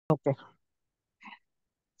Okay.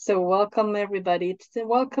 So welcome everybody.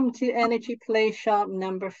 Welcome to Energy Playshop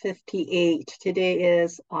number 58. Today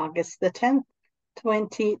is August the 10th,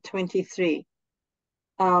 2023.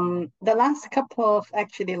 The last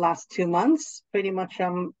last 2 months, pretty much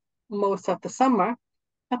most of the summer,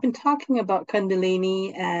 I've been talking about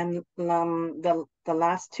Kundalini, and the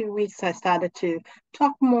last 2 weeks I started to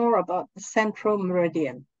talk more about the Central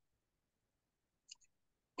Meridian.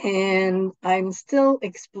 And I'm still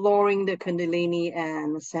exploring the Kundalini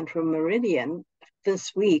and Central Meridian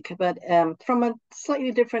this week, but from a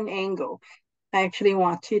slightly different angle. I actually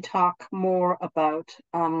want to talk more about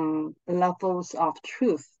levels of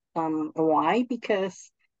truth. Why? Because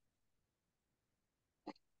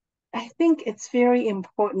I think it's very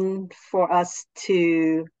important for us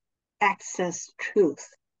to access truth.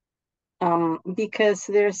 Because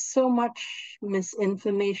there's so much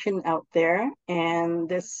misinformation out there and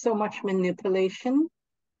there's so much manipulation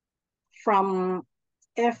from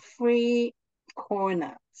every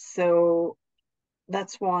corner. So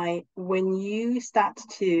that's why when you start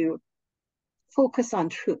to focus on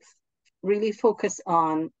truth, really focus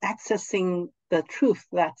on accessing the truth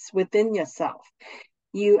that's within yourself,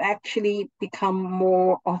 you actually become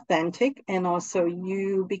more authentic, and also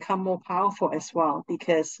you become more powerful as well,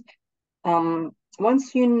 because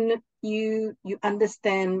once you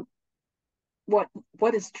understand what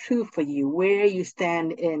is true for you, where you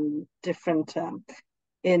stand in different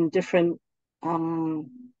um,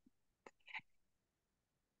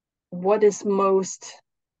 what is most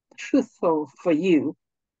truthful for you,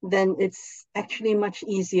 then it's actually much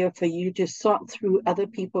easier for you to sort through other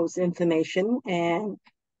people's information,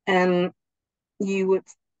 and you would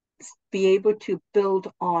be able to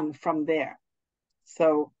build on from there.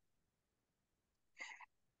 So,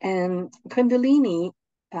 and Kundalini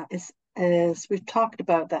is, as we've talked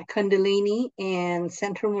about, that Kundalini and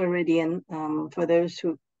Central Meridian. For those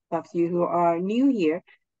of you who are new here,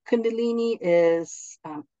 Kundalini is,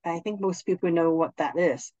 I think most people know what that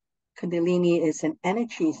is. Kundalini is an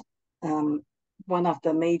energy, one of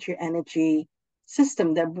the major energy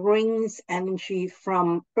system that brings energy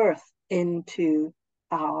from Earth into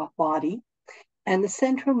our body. And the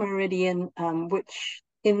Central Meridian, which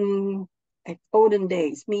in olden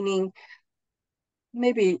days, meaning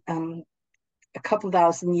maybe a couple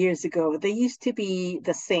thousand years ago, they used to be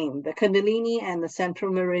the same. The Kundalini and the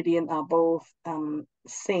Central Meridian are both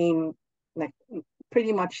same, like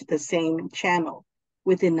pretty much the same channel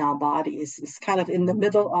within our body. It's kind of in the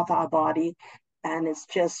middle of our body, and it's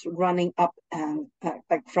just running up and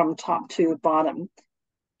like from top to bottom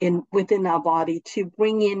within our body to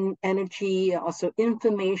bring in energy, also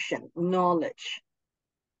information, knowledge,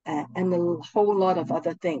 and a whole lot of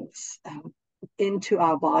other things into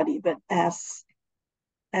our body. But as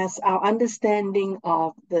our understanding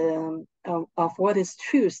of of what is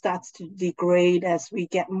true starts to degrade, as we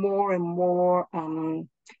get more and more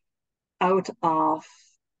out of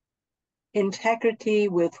integrity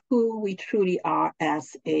with who we truly are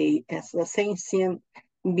as a sentient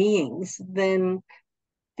beings, then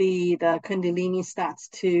the Kundalini starts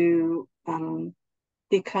to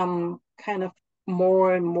become kind of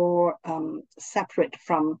more and more separate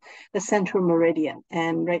from the Central Meridian.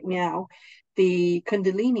 And right now, the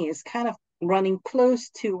Kundalini is kind of running close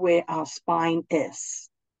to where our spine is.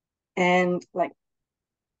 And like,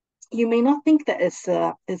 you may not think that it's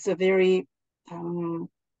a very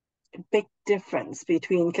big difference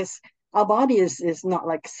between, because our body is not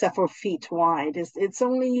like several feet wide. It's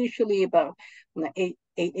only usually about 8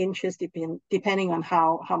 inches, depending on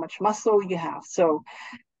how much muscle you have. So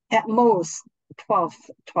at most 12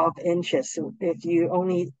 inches if you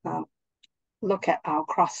only look at our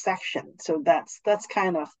cross section. So that's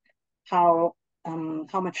kind of how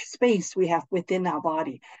much space we have within our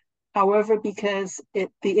body. However, because the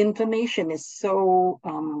information is so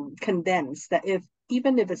condensed, that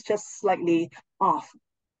even if it's just slightly off,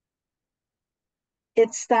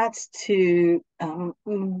 it starts to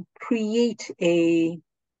create a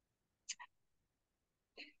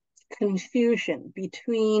confusion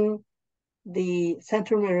between the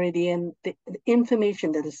Central Meridian, the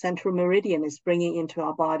information that the Central Meridian is bringing into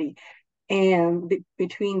our body, and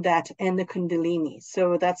between that and the Kundalini.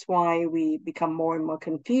 So that's why we become more and more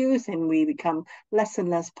confused, and we become less and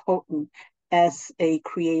less potent as a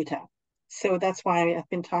creator. So that's why I've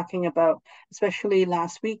been talking about, especially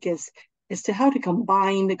last week, is to how to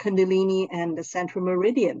combine the Kundalini and the Central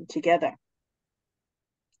Meridian together.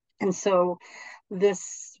 And so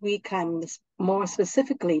this week, I'm more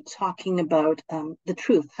specifically talking about the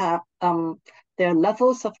truth, how there are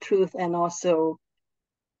levels of truth, and also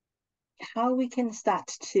how we can start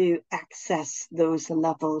to access those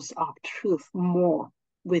levels of truth more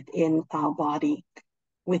within our body,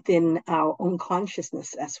 within our own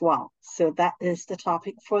consciousness as well. So that is the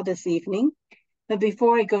topic for this evening. But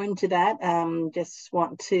before I go into that, just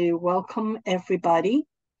want to welcome everybody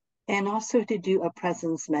and also to do a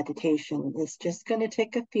presence meditation. It's just going to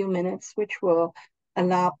take a few minutes, which will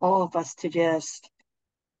allow all of us to just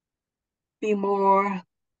be more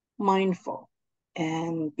mindful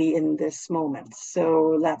and be in this moment.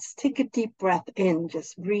 So let's take a deep breath in.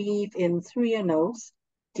 Just breathe in through your nose.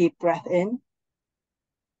 Deep breath in.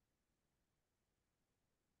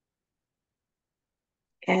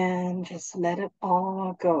 And just let it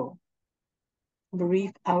all go.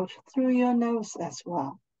 Breathe out through your nose as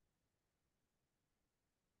well.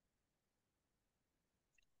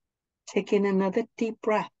 Take in another deep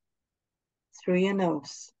breath through your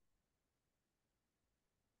nose.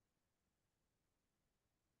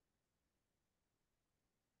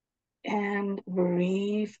 And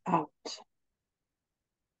breathe out.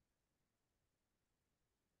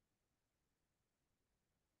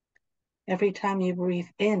 Every time you breathe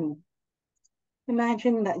in,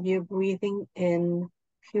 imagine that you're breathing in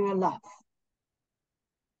pure love.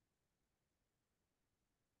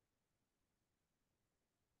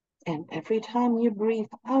 And every time you breathe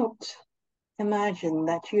out, imagine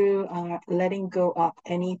that you are letting go of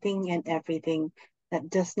anything and everything that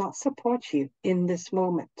does not support you in this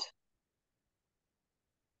moment.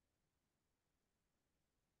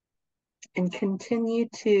 And continue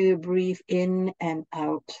to breathe in and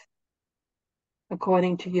out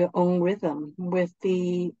according to your own rhythm, with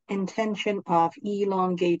the intention of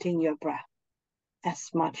elongating your breath as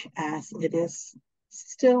much as it is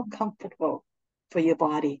still comfortable for your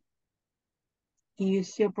body.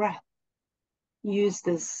 Use your breath. Use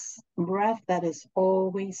this breath that is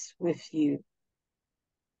always with you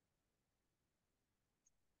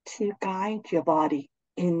to guide your body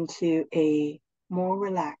into a more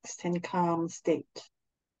relaxed and calm state.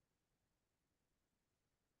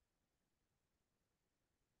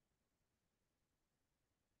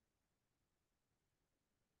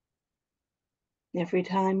 Every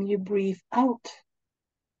time you breathe out,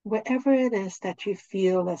 wherever it is that you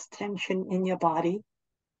feel this tension in your body,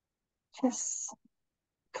 just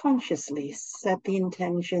consciously set the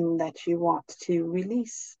intention that you want to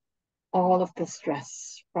release all of the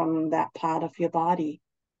stress from that part of your body.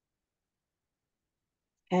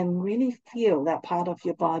 And really feel that part of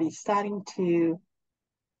your body starting to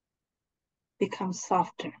become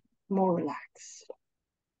softer, more relaxed.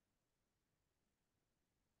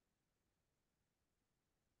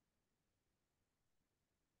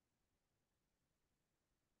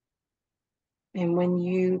 And when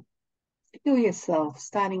you feel yourself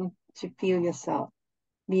starting to feel yourself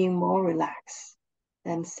being more relaxed,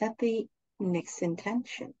 then set the next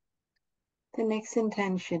intention. The next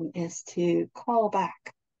intention is to call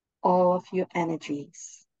back all of your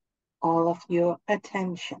energies, all of your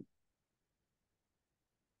attention,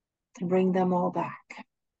 to bring them all back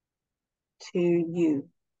to you.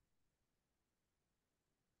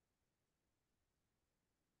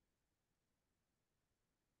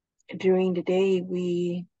 During the day,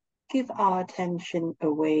 we give our attention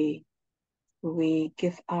away. We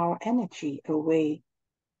give our energy away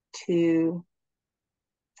to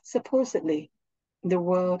supposedly the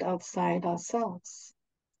world outside ourselves.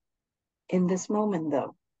 In this moment,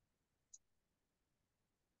 though,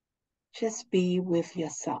 just be with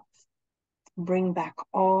yourself. Bring back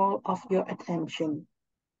all of your attention,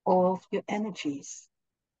 all of your energies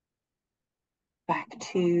back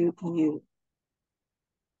to you.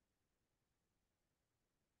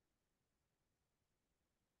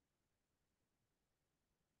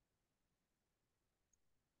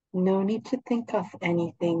 No need to think of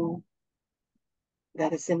anything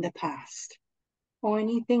that is in the past or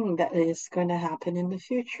anything that is going to happen in the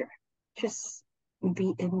future. Just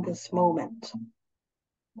be in this moment.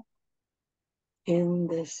 In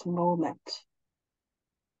this moment.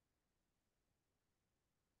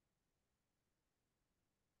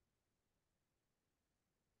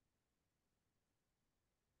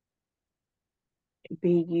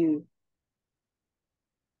 Be you.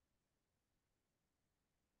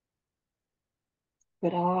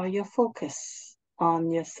 Put all your focus on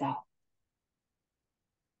yourself.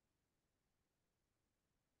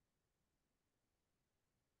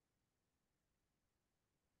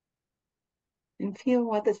 And feel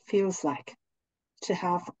what it feels like to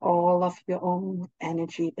have all of your own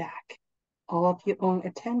energy back, all of your own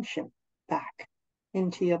attention back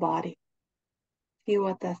into your body. Feel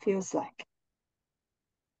what that feels like.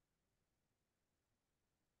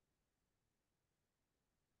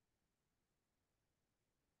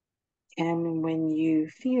 And when you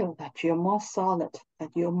feel that you're more solid,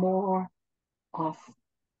 that you're more of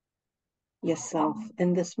yourself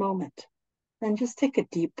in this moment, then just take a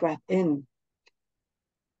deep breath in.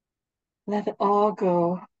 Let it all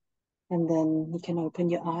go, and then you can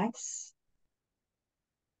open your eyes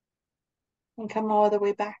and come all the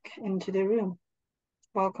way back into the room.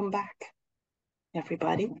 Welcome back,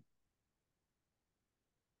 everybody.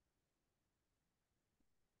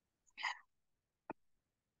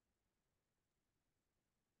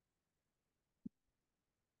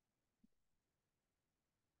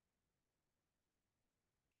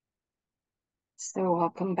 So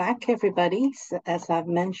welcome back, everybody. So as I've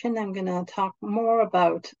mentioned, I'm going to talk more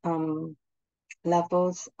about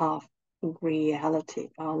levels of reality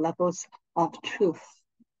or levels of truth.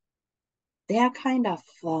 They are kind of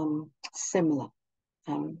similar.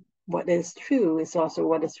 What is true is also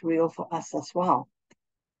what is real for us as well.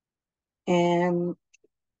 And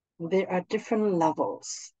there are different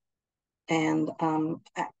levels. And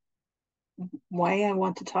why I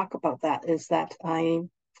want to talk about that is that I've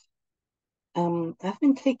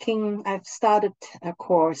started a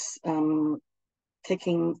course,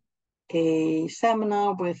 taking a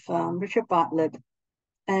seminar with Richard Bartlett.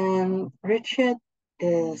 And Richard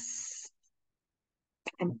is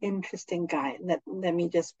an interesting guy. Let me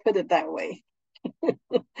just put it that way.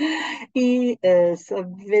 He is a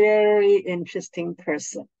very interesting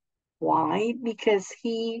person. Why? Because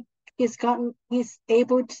he's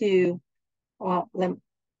able to, well, let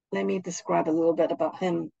me describe a little bit about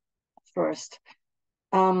him first.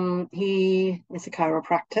 He is a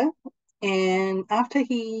chiropractor, and after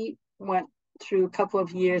he went through a couple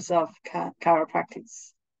of years of chiropractic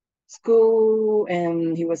school,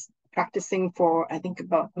 and he was practicing for, I think,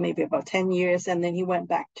 maybe about 10 years, and then he went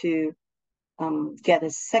back to get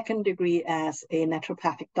his second degree as a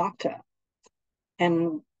naturopathic doctor.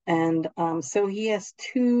 And so he has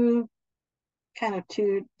two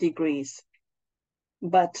degrees.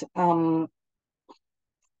 But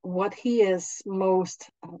what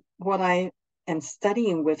I am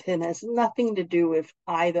studying with him has nothing to do with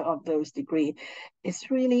either of those degrees. It's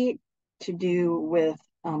really to do with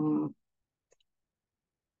how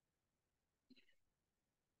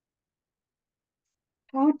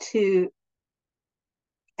to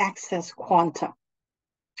access quantum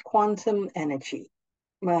energy.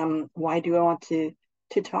 Why do I want to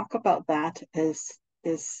talk about that? Is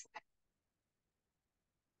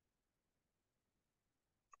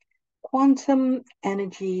quantum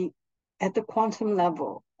energy. At the quantum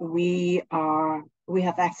level, we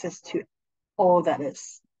have access to all that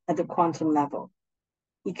is at the quantum level,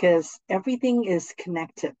 because everything is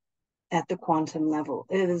connected at the quantum level.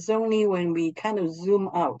 It is only when we kind of zoom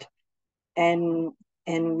out and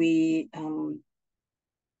we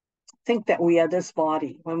think that we are this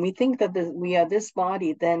body. When we think that we are this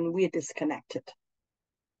body, then we're disconnected.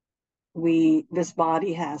 This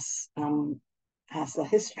body has a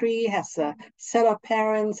history, has a set of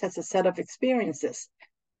parents, has a set of experiences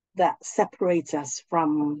that separates us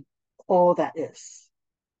from all that is.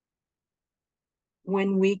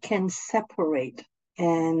 When we can separate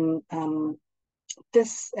and and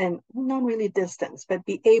not really distance, but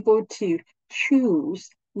be able to choose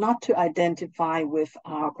not to identify with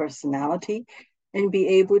our personality, and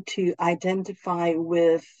be able to identify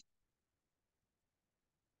with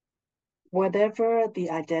whatever the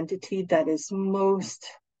identity that is most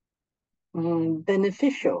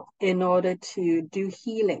beneficial in order to do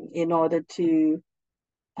healing, in order to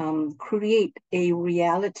create a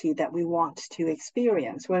reality that we want to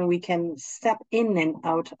experience. When we can step in and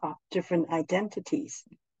out of different identities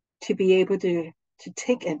to be able to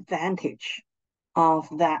take advantage of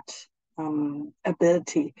that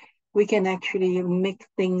ability, we can actually make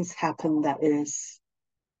things happen that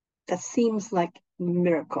seems like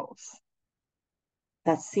miracles,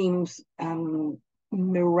 that seems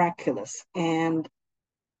miraculous. And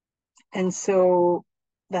so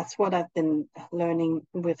that's what I've been learning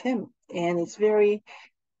with him. And it's very,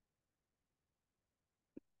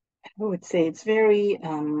 I would say it's very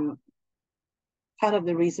part of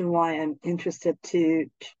the reason why I'm interested to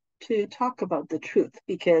talk about the truth,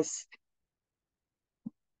 because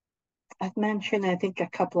I've mentioned, I think, a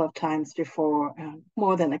couple of times before,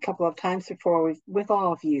 more than a couple of times before with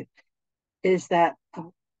all of you, is that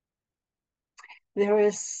there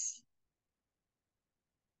is,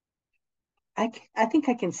 I think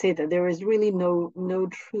I can say that there is really no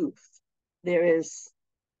truth. There is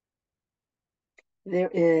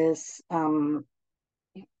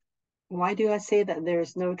why do I say that there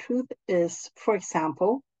is no truth? Is, for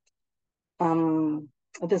example,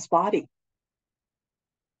 this body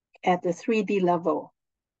at the 3D level,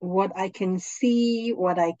 what I can see,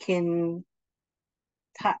 what I can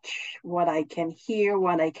touch, what I can hear,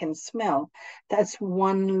 what I can smell, that's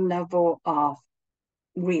one level of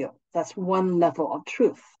real. That's one level of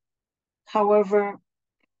truth. However,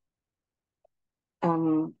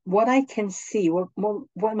 what I can see, what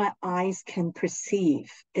my eyes can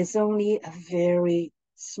perceive, is only a very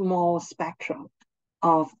small spectrum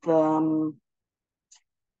of the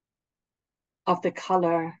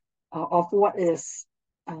color of what is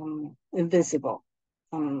invisible.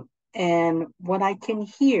 And what I can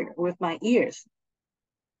hear with my ears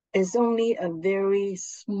is only a very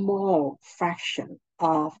small fraction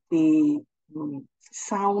of the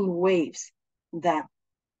sound waves that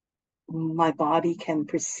my body can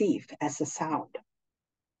perceive as a sound.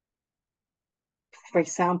 For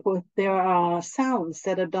example, there are sounds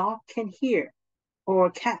that a dog can hear or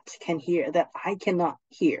a cat can hear that I cannot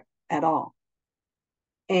hear at all.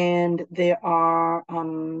 And there are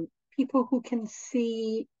people who can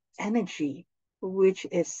see energy, which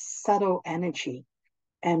is subtle energy,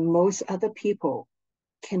 and most other people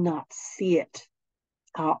cannot see it.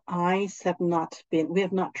 Our eyes we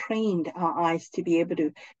have not trained our eyes to be able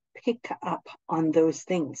to pick up on those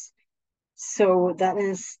things. So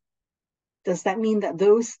does that mean that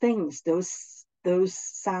those things, those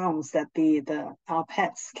sounds that our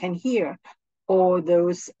pets can hear, or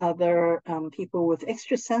those other people with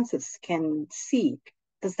extra senses can see,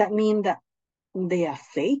 does that mean that they are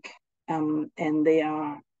fake and they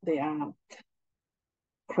are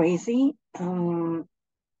crazy?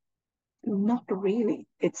 Not really.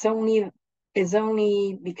 It's only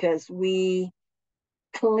because we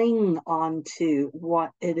cling on to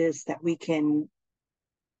what it is that we can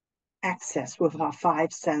access with our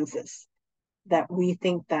five senses, that we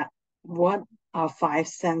think that what our five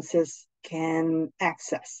senses can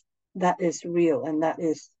access, that is real and that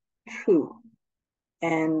is true.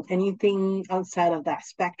 And anything outside of that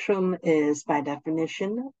spectrum is by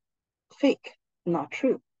definition fake, not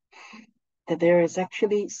true. That there is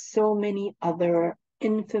actually so many other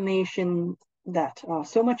information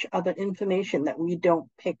so much other information that we don't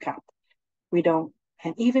pick up. We don't,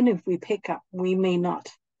 and even if we pick up, we may not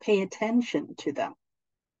pay attention to them,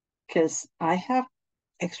 because I have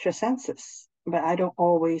extra senses, but I don't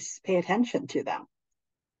always pay attention to them.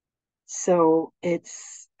 So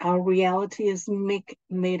our reality is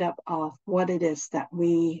made up of what it is that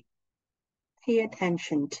we pay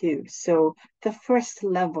attention to. So the first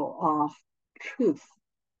level of truth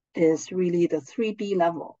is really the 3D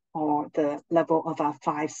level, or the level of our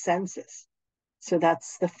five senses. So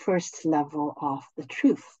that's the first level of the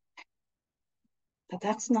truth. But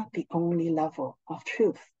that's not the only level of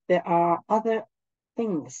truth. There are other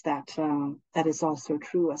things that is also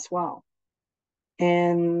true as well.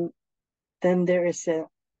 And then there is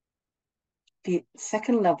the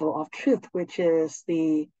second level of truth, which is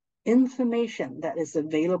the information that is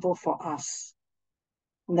available for us,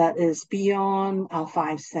 that is beyond our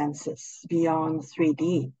five senses, beyond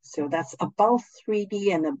 3D. So that's above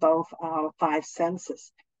 3D and above our five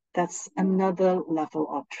senses. That's another level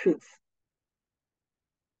of truth.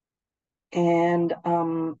 And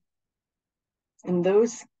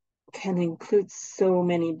those can include so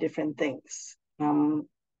many different things. I'm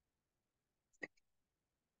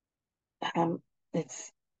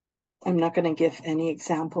not going to give any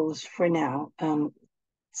examples for now.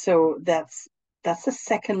 So that's the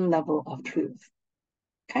second level of truth.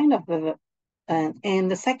 And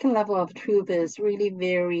the second level of truth is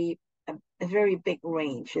really a very big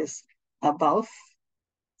range. Is above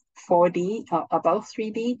 4D, above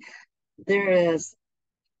 3D. There is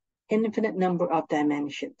infinite number of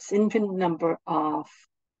dimensions, infinite number of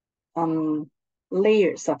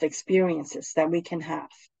layers of experiences that we can have.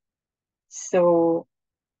 So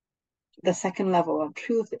the second level of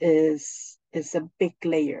truth is a big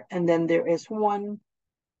layer. And then there is one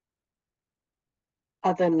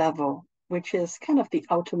other level, which is kind of the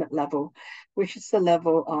ultimate level, which is the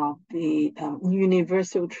level of the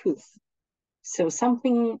universal truth. So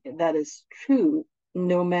something that is true,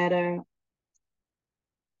 no matter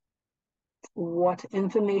what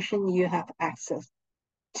information you have access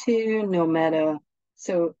to,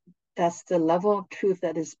 so that's the level of truth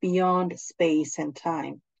that is beyond space and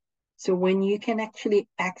time. So when you can actually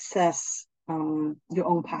access your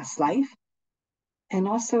own past life, and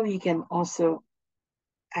also you can also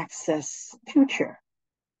access future,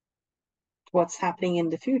 what's happening in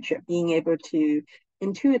the future, being able to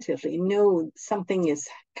intuitively know something is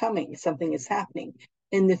coming, something is happening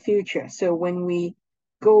in the future. So when we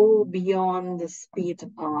go beyond the speed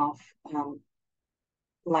of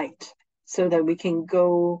light, so that we can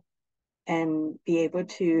go and be able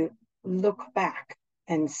to look back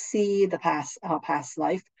and see the past, our past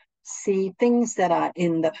life, see things that are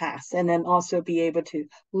in the past, and then also be able to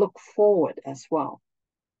look forward as well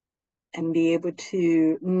and be able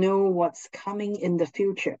to know what's coming in the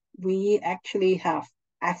future. We actually have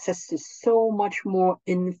access to so much more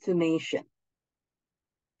information.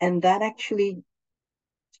 And that actually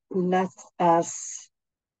lets us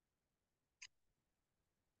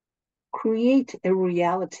create a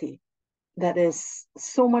reality that is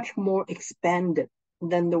so much more expanded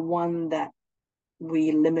than the one that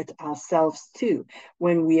we limit ourselves to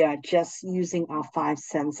when we are just using our five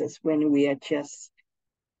senses, when we are just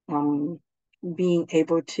being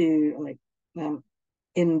able to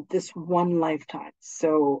in this one lifetime.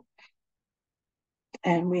 So,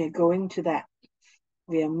 and we are going to that.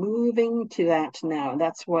 We are moving to that now.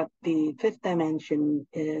 That's what the fifth dimension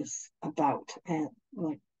is about, and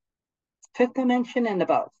like fifth dimension and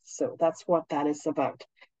above. So that's what that is about.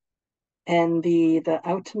 And the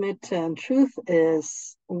ultimate truth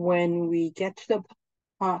is when we get to the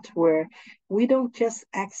part where we don't just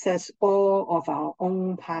access all of our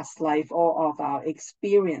own past life, all of our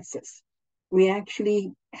experiences. We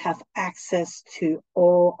actually have access to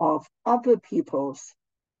all of other people's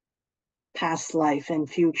past life and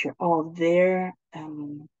future, all their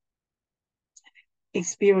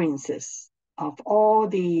experiences of all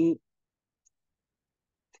the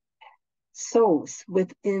souls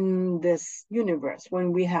within this universe.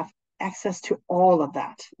 When we have access to all of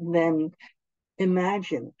that, then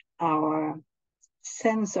imagine our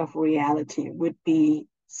sense of reality would be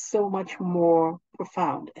so much more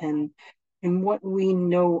profound, and what we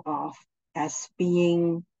know of as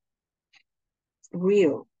being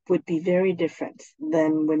real would be very different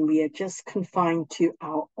than when we are just confined to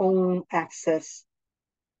our own access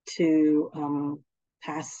to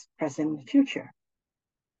past, present, future.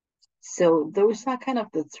 So those are kind of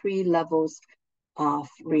the three levels of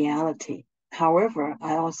reality. However,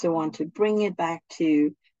 I also want to bring it back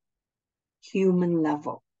to human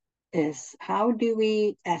level, is how do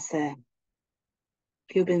we as a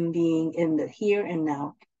human being in the here and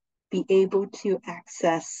now be able to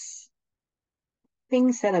access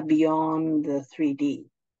things that are beyond the 3D.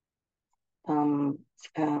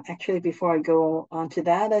 Actually, before I go on to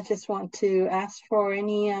that, I just want to ask for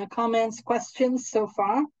any comments, questions so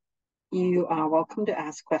far. You are welcome to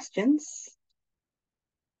ask questions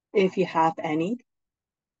if you have any.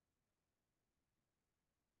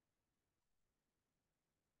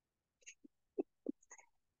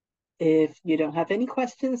 If you don't have any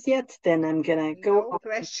questions yet, then I'm gonna go. No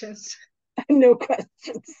questions. No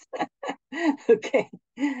questions. Okay.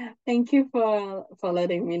 Thank you for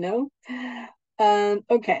letting me know.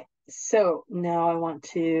 Okay. So now I want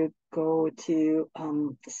to go to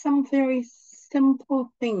some very simple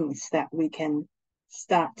things that we can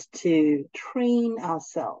start to train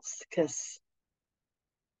ourselves, because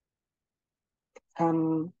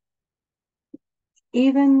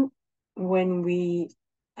even when we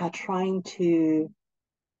are trying to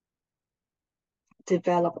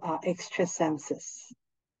develop our extra senses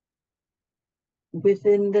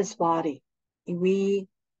within this body, we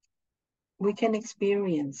can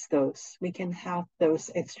experience those. We can have those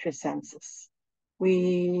extra senses.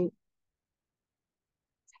 We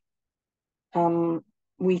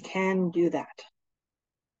can do that.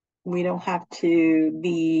 We don't have to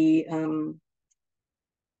be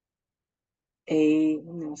a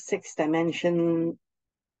sixth dimension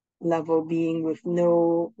level being with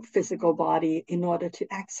no physical body in order to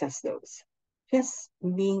access those. Just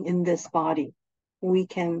being in this body, we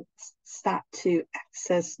can start to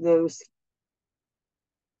access those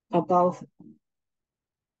above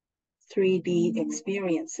 3D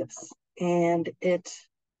experiences. And it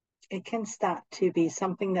can start to be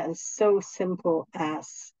something that is so simple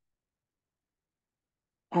as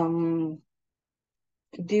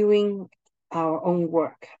doing our own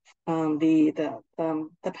work.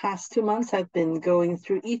 The past 2 months, I've been going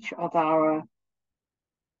through each of our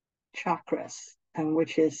chakras, and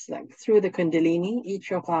which is like through the Kundalini.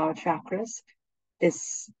 Each of our chakras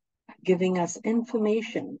is giving us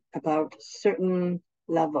information about certain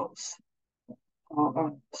levels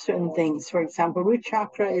or certain things. For example, root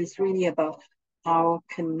chakra is really about our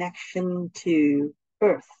connection to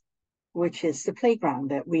Earth, which is the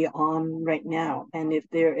playground that we are on right now. And if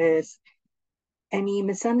there is any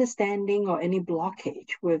misunderstanding or any blockage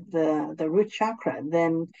with the root chakra,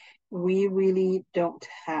 then we really don't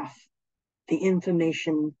have the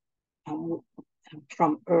information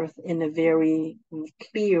from Earth in a very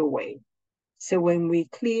clear way. So when we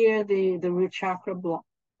clear the root chakra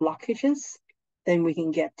blockages, then we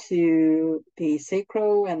can get to the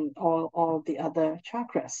sacral and all the other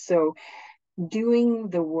chakras. So doing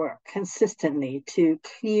the work consistently to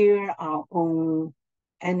clear our own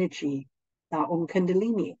energy, our own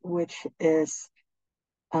Kundalini, which is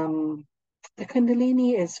the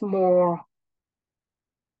Kundalini is more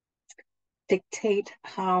dictate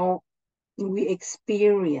how we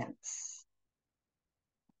experience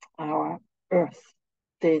our earth,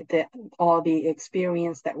 all the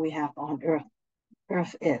experience that we have on earth.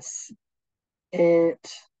 Earth is. It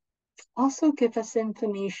also gives us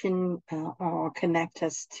information or connect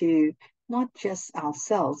us to not just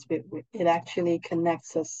ourselves, but it actually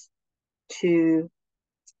connects us to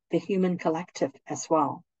the human collective as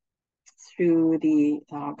well through the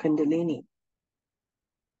Kundalini.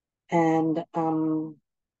 And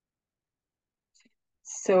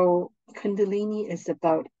so Kundalini is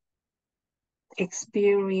about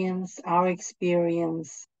our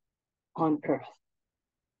experience on earth.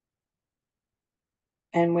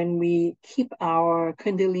 And when we keep our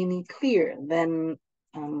Kundalini clear, then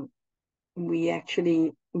we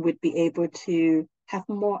actually would be able to have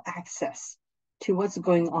more access to what's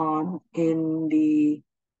going on in the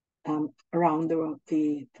around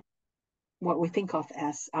the what we think of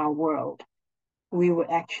as our world. We would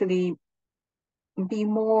actually be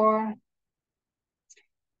more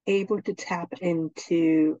able to tap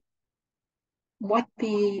into what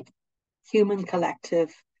the human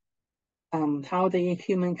collective, how the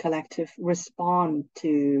human collective respond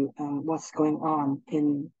to what's going on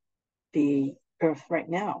in the earth right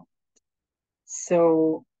now.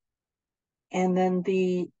 So, and then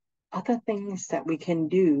the other things that we can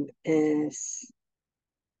do is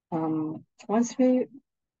once we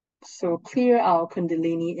clear our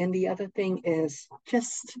Kundalini, and the other thing is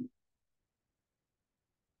just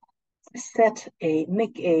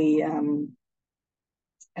make a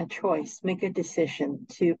choice, make a decision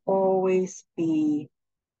to always be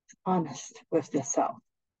honest with yourself,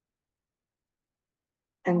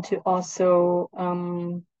 and to also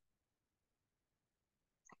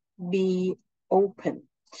be open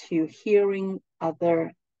to hearing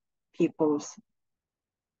other people's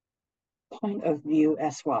point of view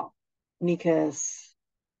as well. Because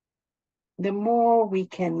the more we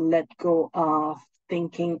can let go of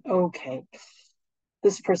thinking, okay,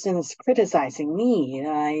 this person is criticizing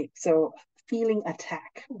me, so feeling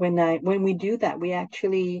attack. When we do that, we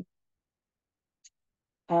actually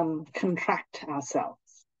contract ourselves.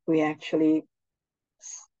 We actually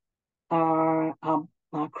are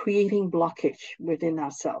creating blockage within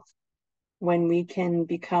ourselves. When we can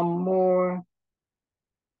become more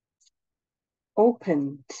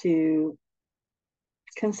open to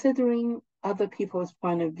considering other people's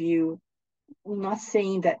point of view, not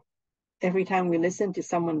saying that every time we listen to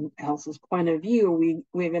someone else's point of view,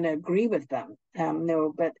 we're going to agree with them.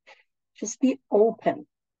 No, but just be open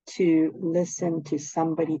to listen to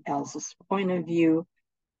somebody else's point of view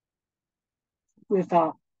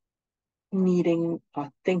without needing or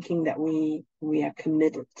thinking that we are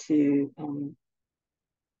committed to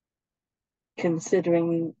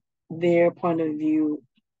considering their point of view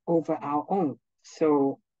over our own.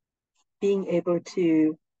 So being able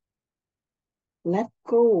to let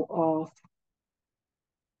go of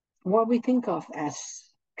what we think of as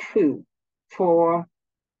true for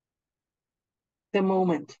the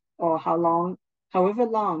moment, or however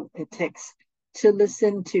long it takes to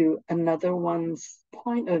listen to another one's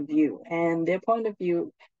point of view. And their point of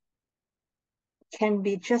view can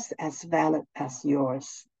be just as valid as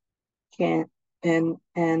yours.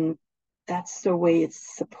 And that's the way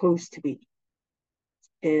it's supposed to be,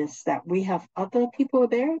 is that we have other people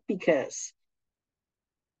there because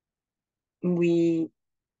we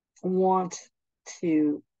want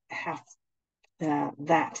to have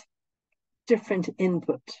that different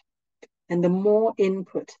input. And the more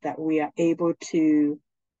input that we are able to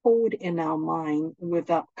hold in our mind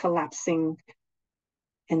without collapsing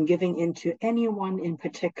and giving into anyone in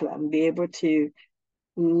particular, and be able to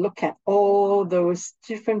look at all those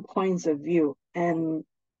different points of view and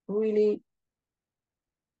really,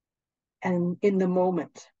 and in the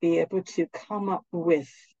moment, be able to come up with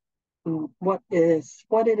what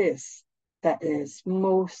it is that is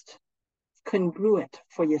most congruent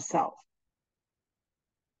for yourself.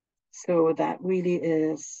 So that really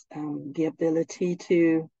is the ability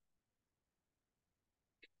to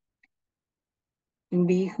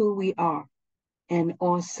be who we are, and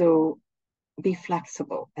also be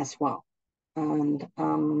flexible as well. And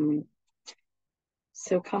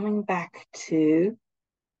so coming back to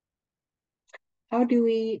how do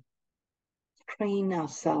we train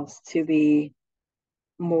ourselves to be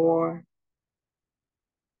more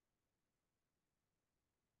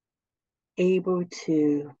able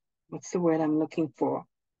to, what's the word I'm looking for?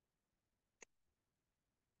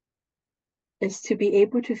 is to be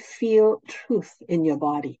able to feel truth in your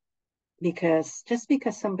body. Because just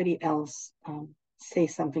because somebody else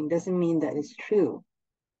says something doesn't mean that it's true,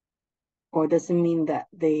 or doesn't mean that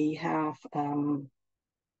they have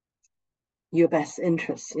your best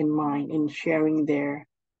interests in mind in sharing their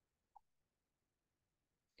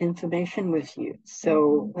information with you.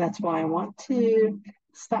 So that's why I want to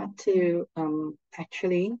start to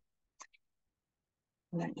actually,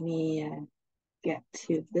 let me get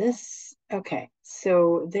to this. Okay,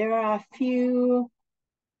 so there are a few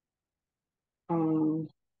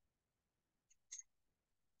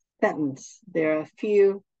there are a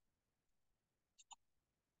few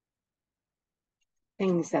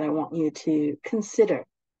things that I want you to consider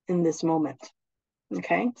in this moment.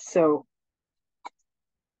 Okay, so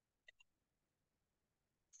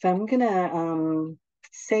I'm gonna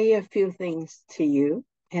say a few things to you,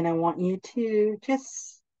 and I want you to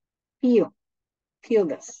just feel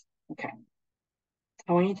this. Okay,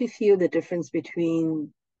 I want you to feel the difference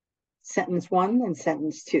between sentence 1 and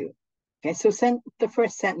sentence 2. Okay, so the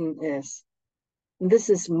first sentence is, "This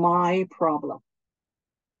is my problem."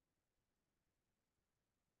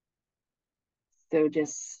 So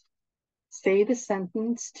just say the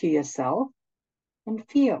sentence to yourself and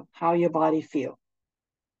feel how your body feels.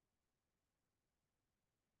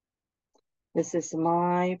 This is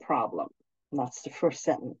my problem. That's the first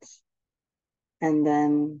sentence. And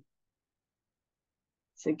then,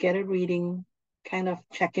 so get a reading, kind of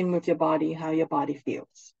check in with your body, how your body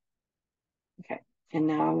feels. Okay. And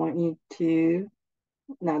now I want you to,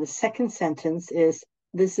 now the second sentence is,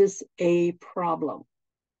 this is a problem.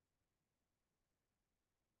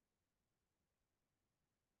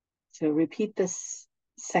 So repeat this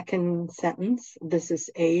second sentence. This is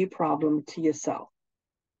a problem to yourself.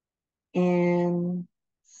 And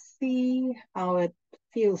see how it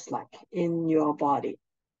feels like in your body.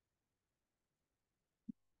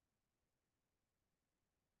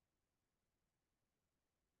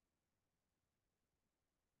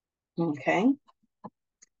 Okay.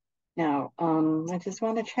 Now, I just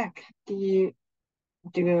want to check. Do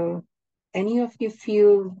any of you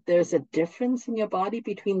feel there's a difference in your body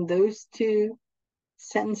between those two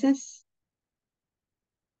sentences?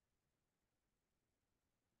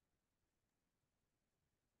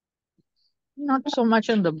 Not so much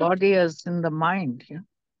in the body as in the mind. Yeah?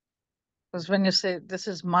 Because when you say, this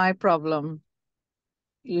is my problem,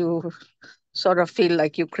 you sort of feel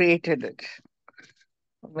like you created it.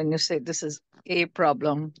 When you say, this is a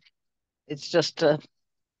problem, it's just a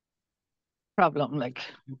problem, like.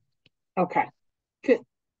 Okay, good.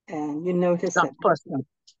 And you notice Not that, personal.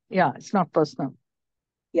 Yeah, it's not personal.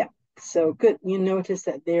 yeah, so good. You notice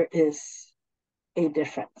that there is a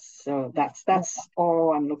difference. So that's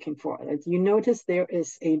all I'm looking for. You notice there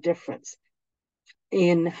is a difference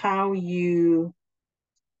in how you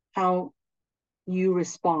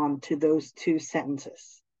respond to those two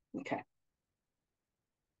sentences. Okay.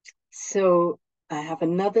 So I have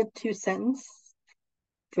another two sentences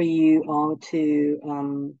for you all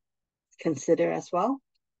to consider as well.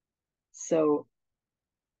 So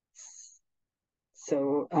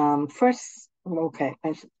first, okay,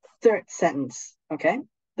 third sentence, okay?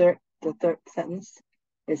 The third sentence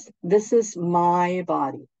is, this is my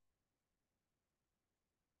body.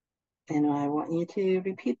 And I want you to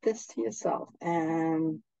repeat this to yourself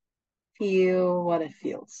and feel what it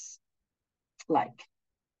feels like.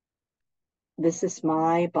 This is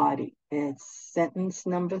my body. It's sentence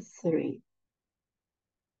number 3.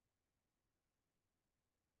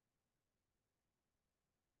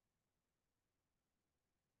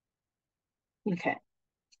 Okay.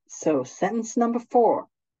 So sentence number 4.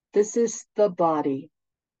 This is the body.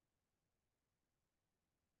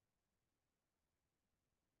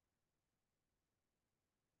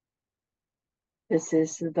 This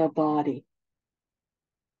is the body.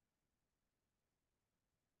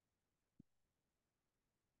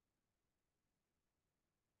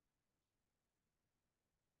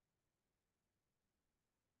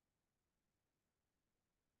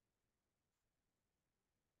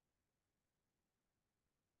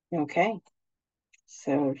 Okay.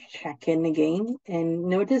 So check in again and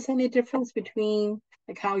notice any difference between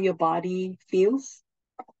like how your body feels.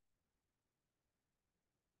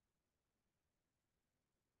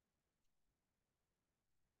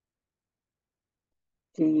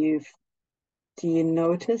 Do you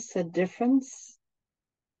notice a difference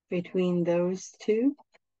between those two?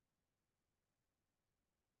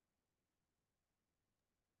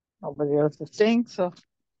 Nobody else is saying so.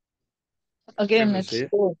 Again, it's.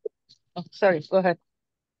 Oh, sorry, go ahead.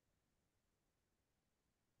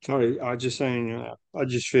 Sorry, I was just saying, I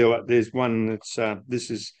just feel like there's one that's,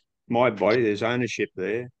 this is my body, there's ownership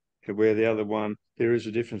there, where the other one, there is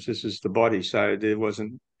a difference. This is the body, so there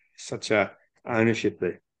wasn't such a ownership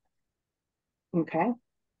there. Okay,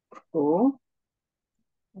 cool.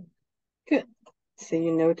 Good. So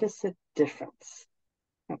you notice a difference.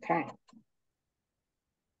 Okay.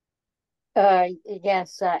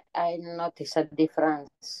 Yes, I noticed a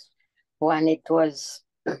difference when it was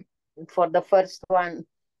for the first one.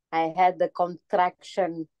 I had the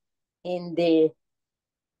contraction in the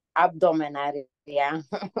abdomen area,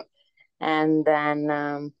 and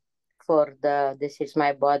then for the this is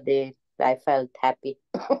my body, I felt happy.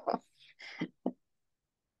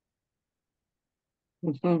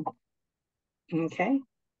 Mm-hmm. Okay.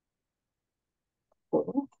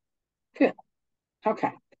 Cool. Good.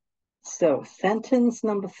 Okay. So sentence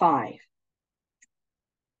number 5.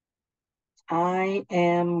 I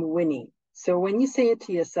am Winnie. So when you say it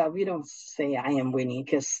to yourself, you don't say I am Winnie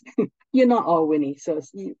because you're not all Winnie. So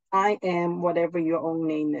I am whatever your own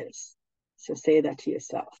name is. So say that to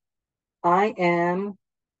yourself. I am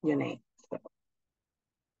your name. So,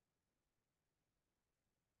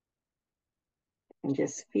 and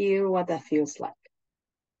just feel what that feels like.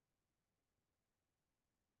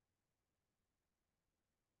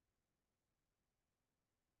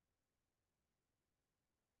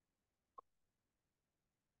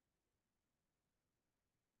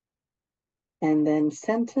 And then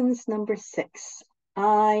sentence number 6.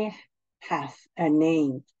 I have a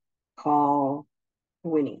name called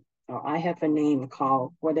Winnie. Or I have a name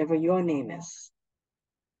called whatever your name is.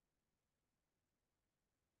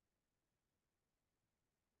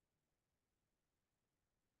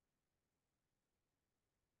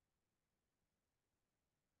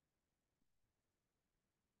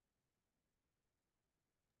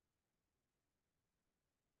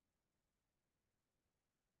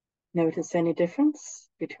 Notice any difference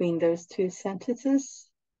between those two sentences?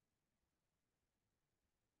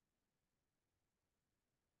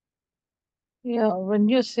 Yeah, when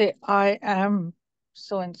you say I am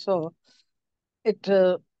so and so, it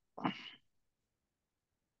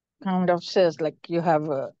kind of says like you have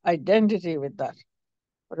a identity with that.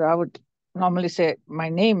 But I would normally say my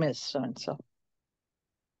name is so and so.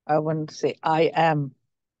 I wouldn't say I am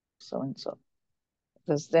so and so,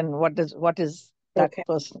 because then what is that Okay.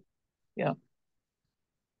 person? Yeah.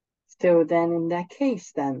 So then in that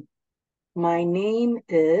case, then my name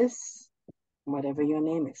is whatever your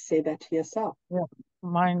name is. Say that to yourself. Yeah.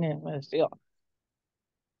 My name is, yeah.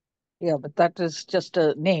 Yeah, but that is just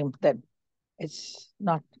a name that it's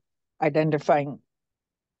not identifying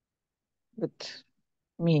with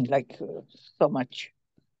me like so much.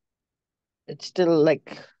 It's still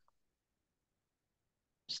like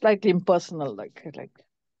slightly impersonal, like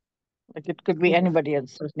it could be anybody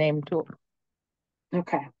else's name too.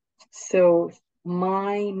 Okay. So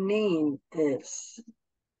my name is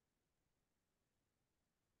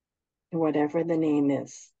whatever the name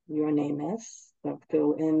is, your name is. So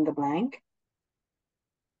fill in the blank.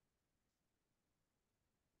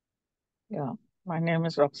 Yeah. My name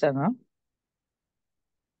is Roxana.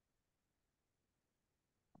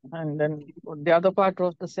 And then the other part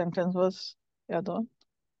of the sentence was the other one.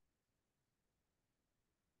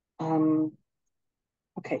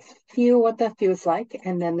 Okay, feel what that feels like.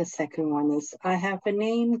 And then the second one is I have a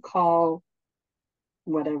name called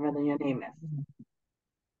whatever your name is.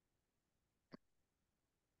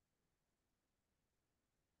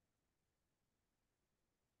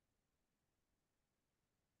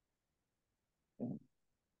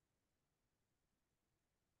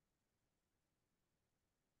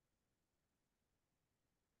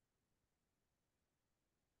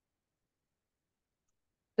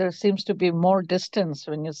 There seems to be more distance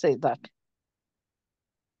when you say that.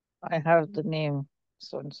 I have the name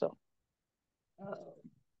so and so.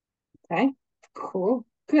 Okay, cool,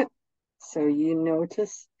 good. So you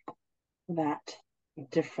notice that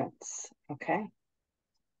difference, okay?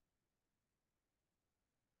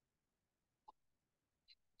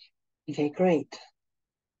 Okay, great.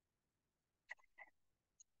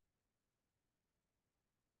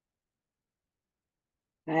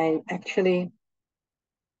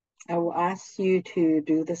 I will ask you to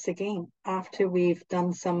do this again after we've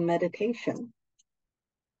done some meditation.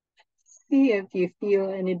 See if you feel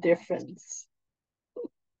any difference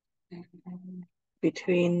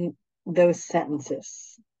between those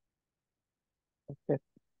sentences. Okay.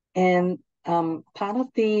 And part of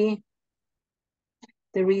the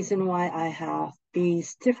reason why I have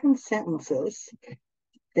these different sentences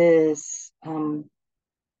is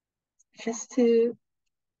just to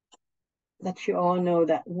let you all know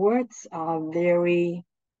that words are very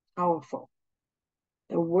powerful.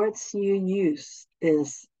 the words you use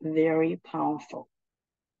is very powerful.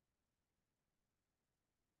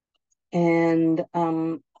 And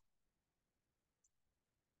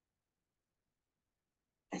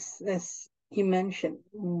as you mentioned,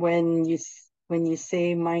 when you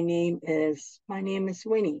say my name is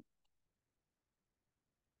Winnie,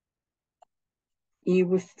 you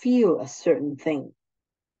will feel a certain thing.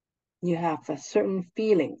 You have a certain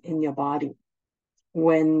feeling in your body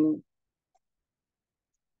when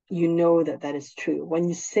you know that that is true. When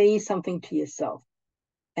you say something to yourself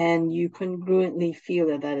and you congruently feel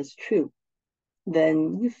that that is true,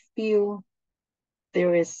 then you feel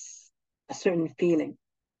there is a certain feeling.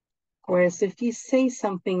 Whereas if you say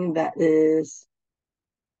something that is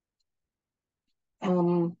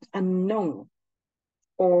unknown,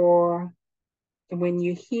 or when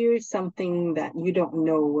you hear something that you don't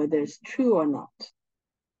know whether it's true or not,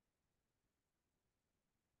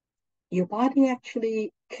 your body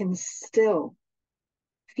actually can still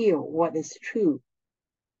feel what is true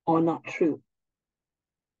or not true.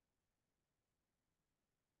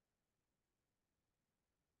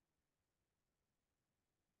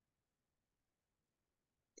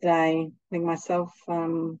 Did I make myself,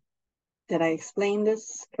 did I explain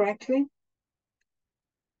this correctly?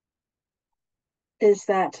 Is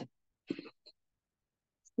that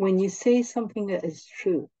when you say something that is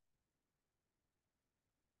true,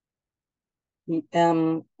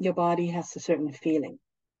 your body has a certain feeling.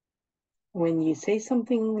 When you say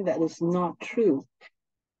something that is not true,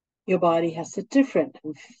 your body has a different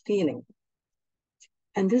feeling.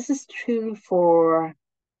 And this is true for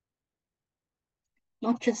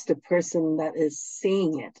not just the person that is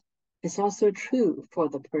saying it, it's also true for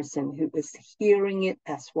the person who is hearing it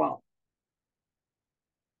as well.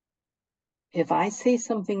 If I say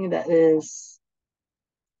something that is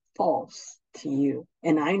false to you,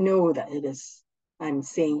 and I know that it is, I'm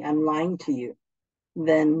lying to you,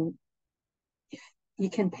 then if you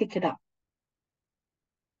can pick it up.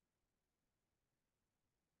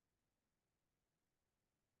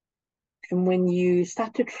 And when you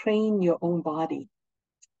start to train your own body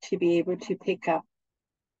to be able to pick up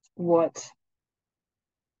what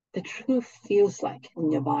the truth feels like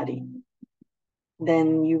in your body,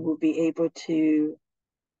 then you will be able to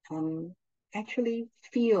actually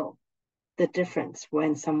feel the difference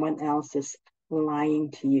when someone else is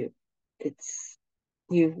lying to you. It's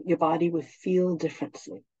your body will feel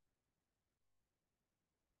differently.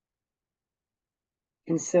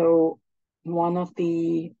 And so one of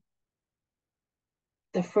the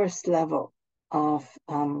first level of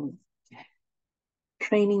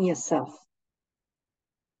training yourself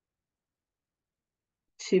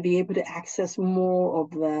to be able to access more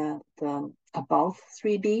of the above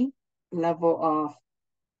 3D level of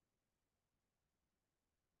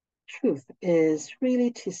truth is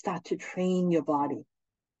really to start to train your body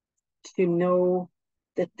to know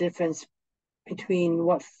the difference between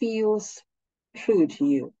what feels true to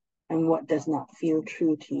you and what does not feel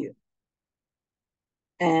true to you.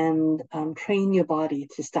 And train your body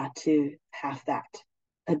to start to have that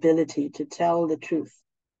ability to tell the truth.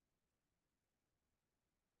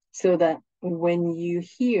 So that when you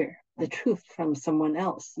hear the truth from someone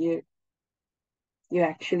else, you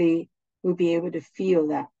actually will be able to feel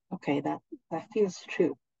that, okay, that feels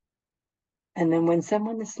true. And then when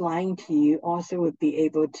someone is lying to you, also would be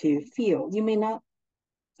able to feel. You may not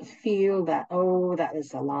feel that, oh, that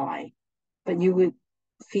is a lie, but you would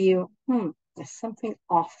feel, there's something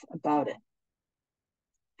off about it.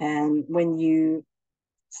 And when you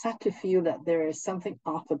start to feel that there is something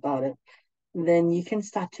off about it, then you can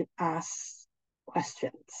start to ask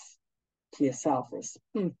questions to yourself is,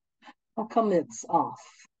 how come it's off?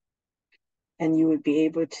 And you would be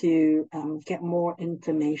able to get more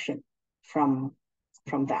information from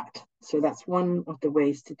that. So that's one of the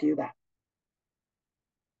ways to do that.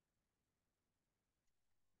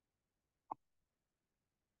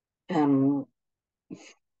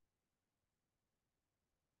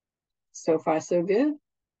 So far, so good.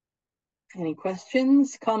 Any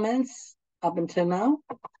questions, comments up until now?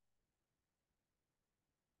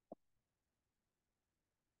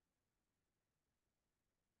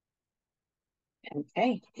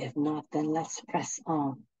 Okay, if not, then let's press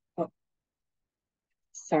on. Oh,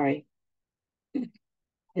 sorry.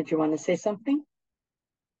 Did you want to say something?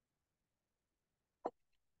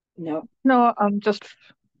 No. No, I'm just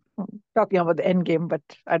talking about the end game, but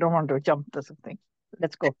I don't want to jump to something.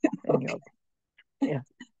 Let's go. Yeah.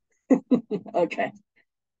 Okay.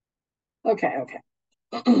 Okay.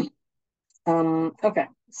 Okay.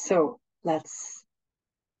 So let's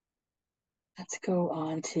let's go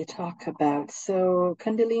on to talk about, so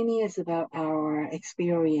Kundalini is about our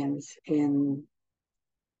experience on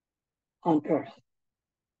Earth,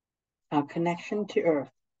 our connection to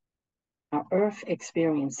Earth, our Earth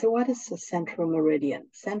experience. So what is the Central Meridian?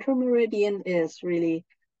 Central Meridian is really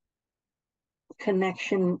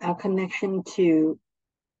our connection to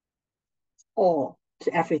all,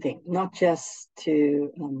 to everything, not just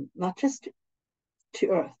to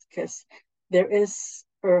Earth, because there is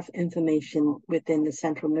Earth information within the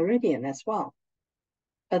Central Meridian as well.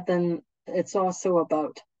 But then it's also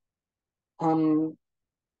about the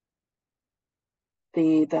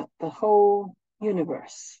whole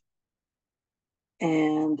universe,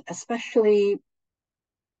 and especially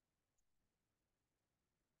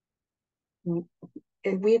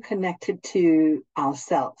we're connected to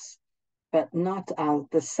ourselves, but not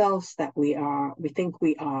the selves that we think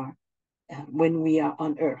we are when we are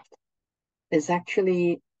on Earth. Is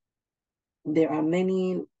actually, there are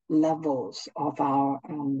many levels of our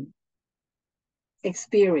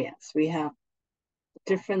experience. We have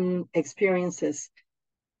different experiences,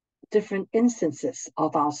 different instances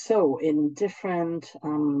of our soul in different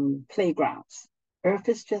playgrounds. Earth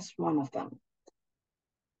is just one of them.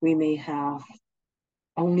 We may have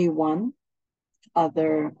only one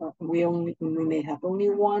we may have only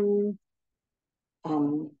one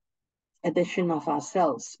edition of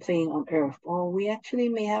ourselves playing on Earth, or we actually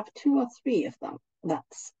may have 2 or 3 of them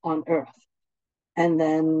that's on Earth. And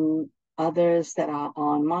then others that are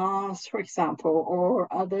on Mars, for example, or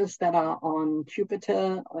others that are on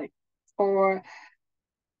Jupiter, or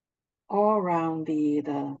all around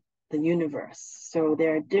the universe. So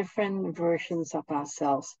there are different versions of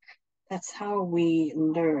ourselves. That's how we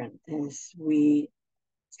learn, is we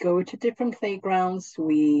go to different playgrounds,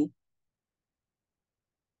 we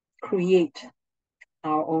create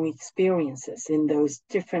our own experiences in those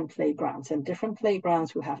different playgrounds, and different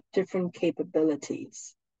playgrounds will have different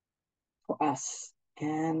capabilities for us.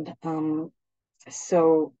 And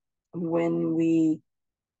so when we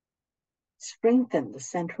strengthen the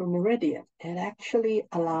Central Meridian, it actually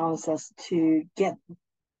allows us to get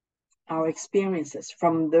our experiences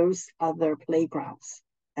from those other playgrounds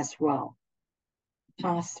as well,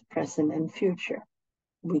 past, present, and future.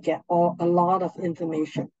 We get a lot of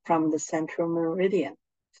information from the Central Meridian.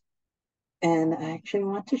 And I actually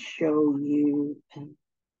want to show you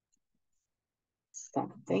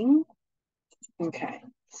something. Okay,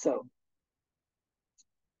 so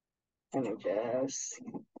let me just,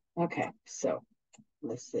 okay, so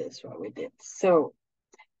this is what we did. So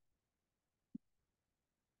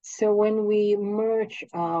when we merge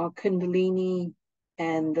our Kundalini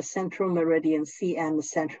and the Central Meridian, C and the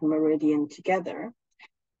Central Meridian together,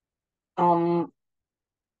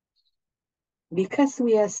 because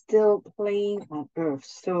we are still playing on Earth,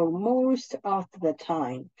 so most of the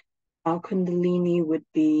time, our Kundalini would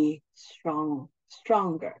be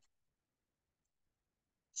stronger.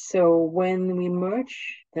 So when we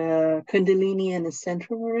merge the Kundalini and the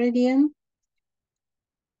Central Meridian,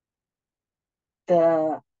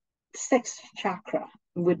 the 6th chakra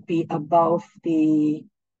would be above the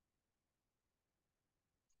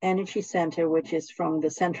energy center, which is from the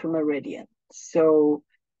Central Meridian. So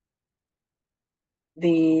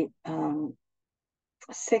the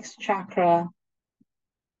 6th chakra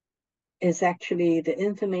is actually, the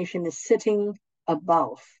information is sitting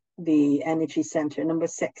above the energy center, number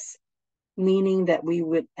 6, meaning that we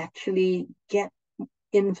would actually get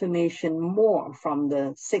information more from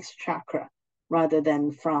the 6th chakra rather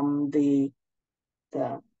than from the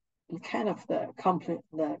kind of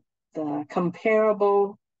the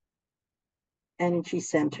comparable energy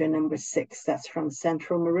center, number 6, that's from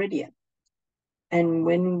Central Meridian. And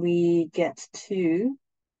when we get to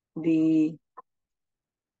the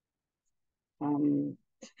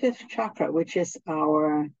 5th chakra, which is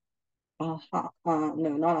our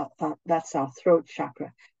that's our throat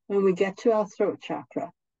chakra. When we get to our throat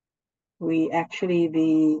chakra, we actually,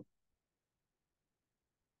 the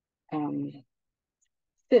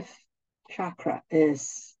 5th chakra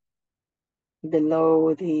is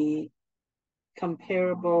below the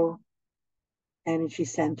comparable energy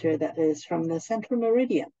center that is from the Central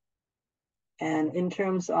Meridian. And in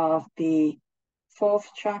terms of the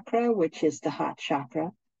 4th chakra, which is the heart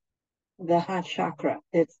chakra,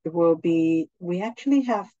 it will be, we actually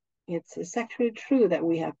have, it's actually true that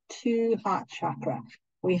we have 2 heart chakra.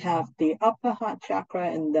 We have the upper heart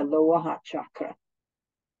chakra and the lower heart chakra.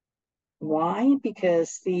 Why?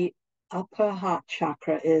 Because the upper heart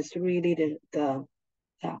chakra is really the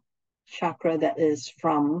chakra that is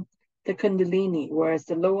from the Kundalini, whereas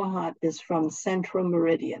the lower heart is from Central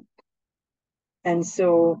Meridian. And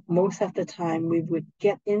so most of the time we would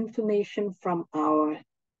get information from our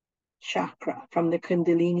chakra, from the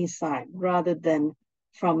Kundalini side, rather than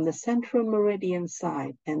from the Central Meridian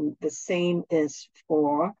side. And the same is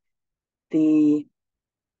for the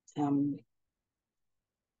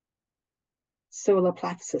solar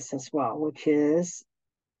plexus as well, which is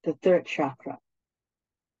the third chakra.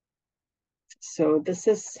 So this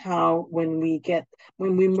is how when we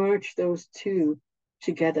merge those two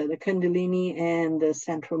together, the Kundalini and the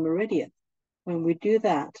Central Meridian, when we do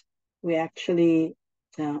that, we actually,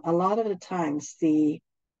 a lot of the times, we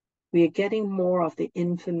are getting more of the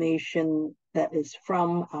information that is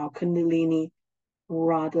from our Kundalini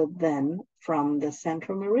rather than from the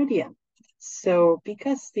Central Meridian. So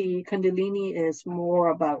because the Kundalini is more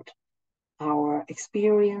about our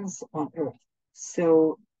experience on Earth,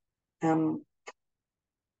 so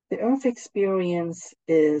the Earth experience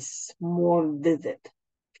is more vivid,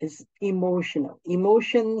 is emotional.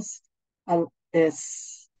 Emotions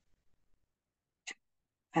is,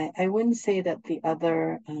 I wouldn't say that the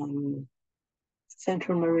other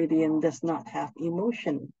Central Meridian does not have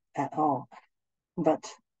emotion at all,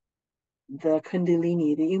 but the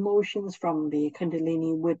Kundalini, the emotions from the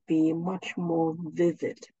Kundalini would be much more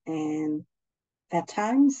vivid and at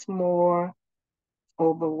times more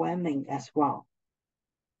overwhelming as well.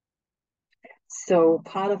 So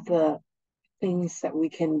part of the things that we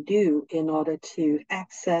can do in order to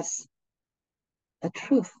access a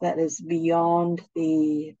truth that is beyond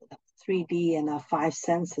the 3D and our five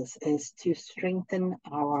senses is to strengthen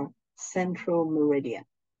our Central Meridian.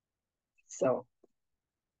 So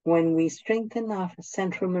when we strengthen our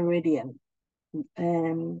Central Meridian,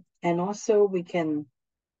 and also when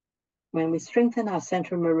we strengthen our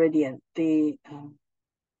Central Meridian, the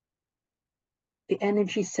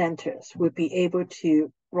energy centers would be able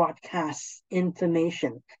to broadcast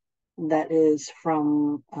information that is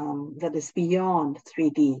that is beyond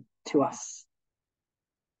 3D to us.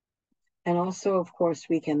 And also, of course,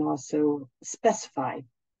 we can also specify,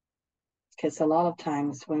 because a lot of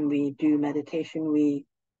times when we do meditation,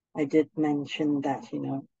 I did mention that,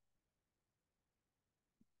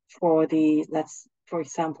 for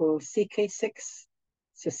example, CK6,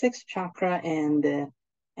 so sixth chakra and the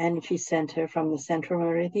energy center from the Central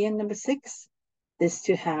Meridian, number 6, is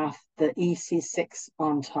to have the EC6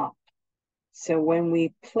 on top. So when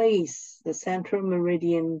we place the Central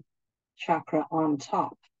Meridian chakra on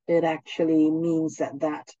top, it actually means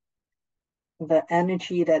that the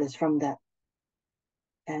energy that is from that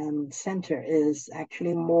center is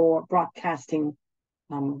actually more broadcasting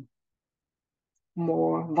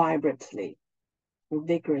more vibrantly,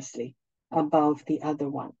 vigorously above the other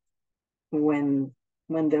one. When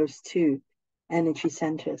those two energy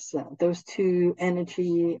centers, those two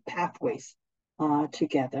energy pathways are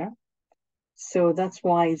together. So that's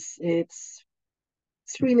why it's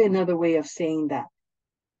really another way of saying that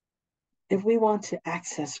if we want to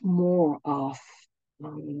access more of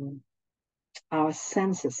our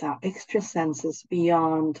senses, our extra senses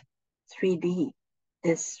beyond 3D,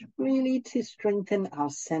 is really to strengthen our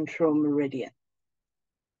Central Meridian.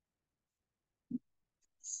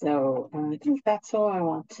 So I think that's all I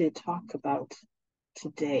want to talk about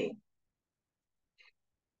today.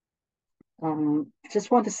 Just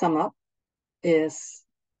want to sum up is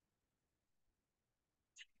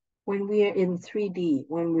when we are in 3D,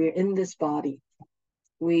 when we're in this body,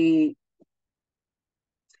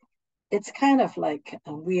 it's kind of like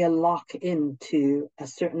we are locked into a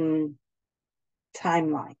certain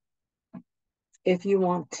timeline. If you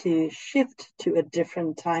want to shift to a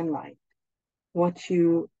different timeline, what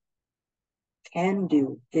you can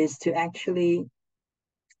do is to actually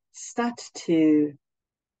start to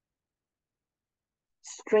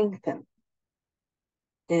strengthen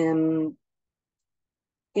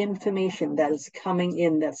information that is coming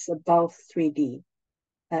in that's above 3D,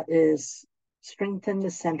 that is strengthen the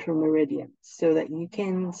Central Meridian so that you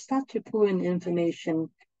can start to pull in information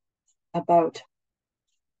about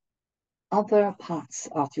other parts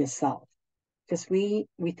of yourself. Because we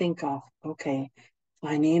think of, okay,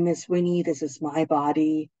 my name is Winnie, this is my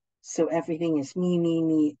body, so everything is me, me,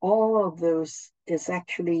 me. All of those is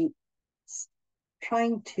actually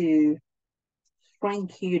trying to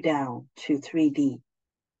shrink you down to 3D.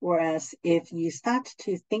 Whereas if you start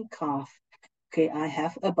to think of, okay, I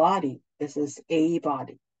have a body, this is a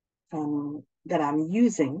body that I'm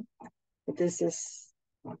using, but this is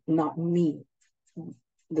not me.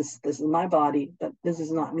 This is my body, but this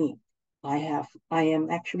is not me. I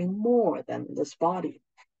am actually more than this body.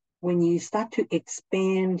 When you start to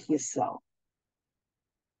expand yourself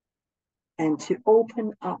and to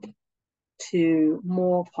open up to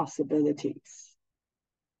more possibilities,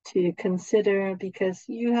 to consider, because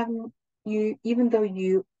even though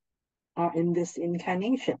you are in this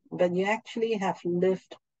incarnation, but you actually have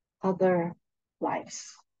lived other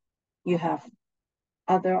lives. You have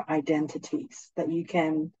other identities that you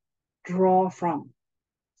can draw from.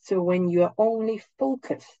 So when you're only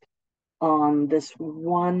focused on this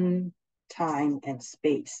one time and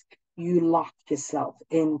space, you lock yourself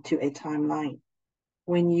into a timeline.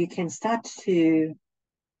 When you can start to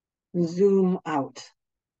zoom out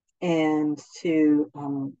and to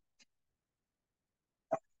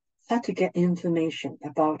start to get information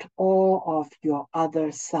about all of your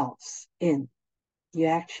other selves in, you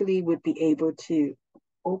actually would be able to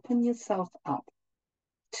open yourself up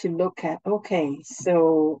to look at, okay,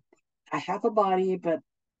 so I have a body, but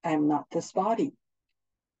I'm not this body.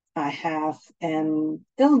 I have an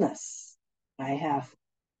illness. I have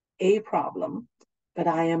a problem, but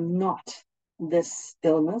I am not this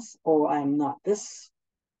illness, or I'm not this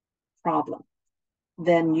problem.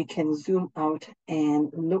 Then you can zoom out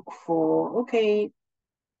and look for, okay,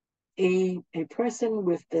 a person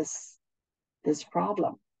with this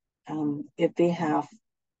problem, if they have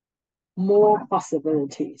more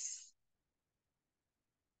possibilities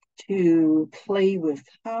to play with,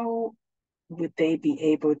 how would they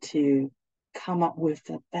be able to come up with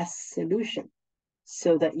the best solution,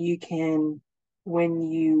 so that you can, when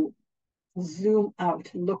you zoom out,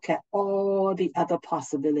 look at all the other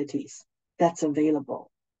possibilities that's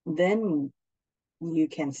available, then you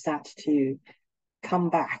can start to come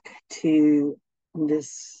back to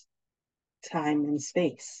this time and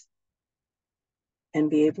space and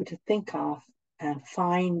be able to think of and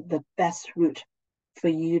find the best route for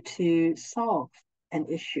you to solve an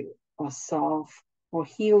issue, or solve or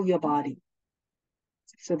heal your body.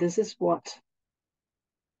 So this is what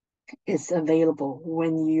is available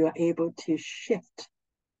when you are able to shift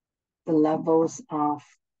the levels of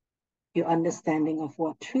your understanding of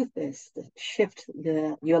what truth is, shift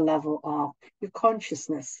your level of your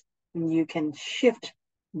consciousness, and you can shift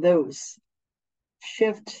those,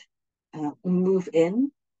 move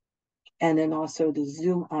in, and then also to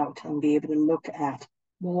zoom out and be able to look at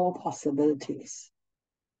more possibilities.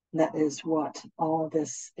 That is what all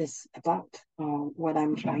this is about, what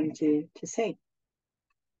I'm trying to say.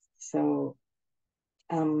 So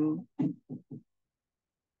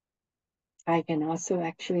I can also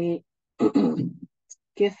actually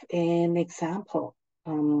give an example.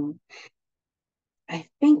 I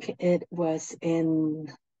think it was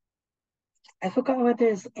in, I forgot whether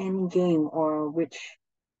it's Endgame or which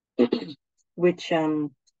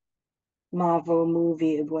Marvel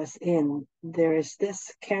movie it was in. There is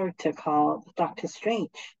this character called Doctor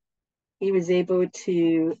Strange. He was able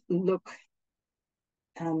to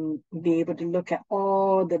be able to look at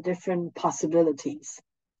all the different possibilities,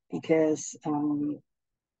 because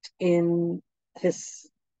in his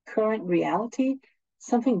current reality,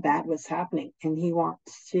 something bad was happening, and he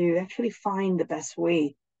wants to actually find the best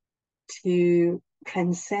way to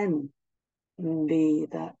transcend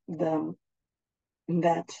that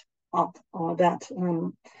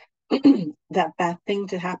that bad thing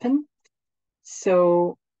to happen.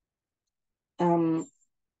 So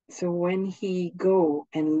when he go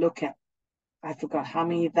and look at, I forgot how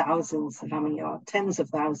many or tens of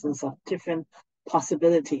thousands of different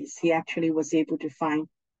possibilities, he actually was able to find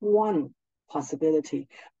one possibility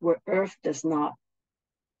where Earth does not,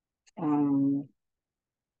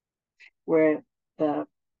 where the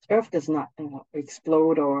Earth does not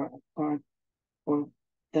explode or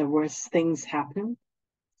the worst things happen.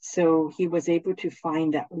 So he was able to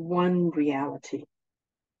find that one reality.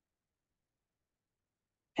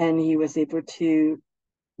 And he was able to,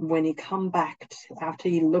 when he come back, after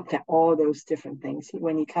he looked at all those different things,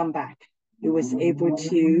 when he come back, he was able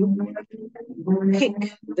to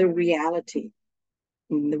pick the reality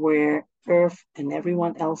where Earth and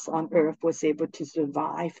everyone else on Earth was able to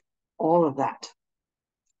survive all of that.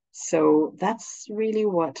 So that's really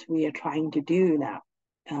what we are trying to do now.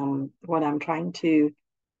 What I'm trying to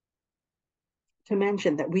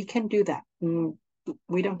mention, that we can do that.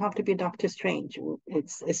 We don't have to be Doctor Strange.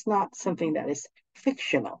 It's not something that is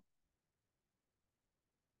fictional.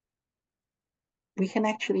 We can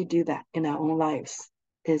actually do that in our own lives,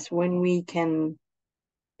 is when we can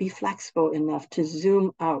be flexible enough to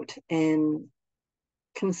zoom out and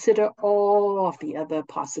consider all of the other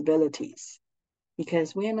possibilities.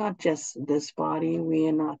 Because we are not just this body, we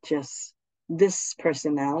are not just this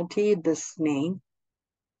personality, this name.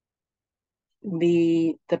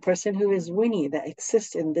 The person who is Winnie, that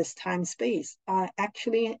exists in this time space,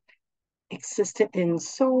 actually existed in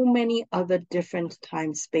so many other different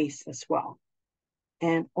time space as well.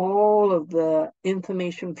 And all of the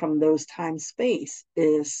information from those time space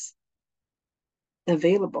is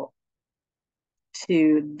available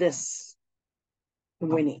to this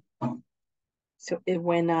Winnie. So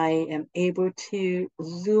when I am able to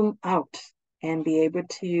zoom out and be able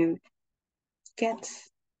to get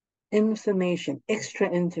information, extra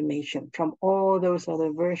information from all those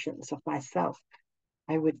other versions of myself,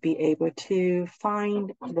 I would be able to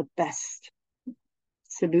find the best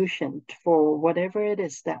solution for whatever it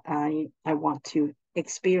is that I want to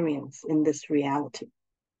experience in this reality.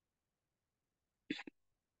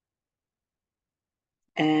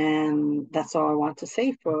 And that's all I want to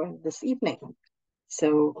say for this evening.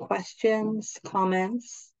 So questions,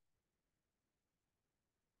 comments?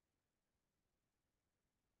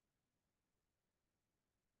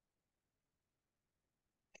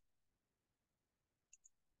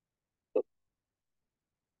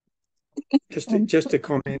 Just a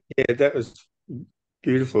comment. Yeah, that was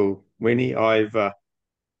beautiful, Winnie. I've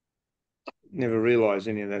never realised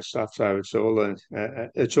any of that stuff, so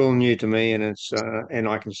it's all new to me, and and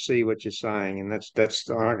I can see what you're saying, and that's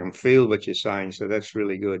I can feel what you're saying, so that's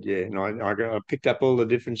really good. Yeah, and I picked up all the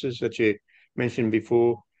differences that you mentioned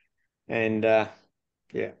before, and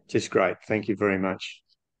yeah, just great. Thank you very much.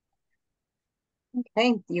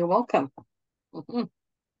 Okay, you're welcome.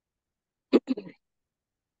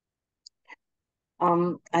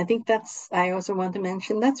 I think I also want to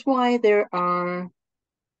mention, that's why there are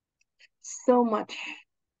so much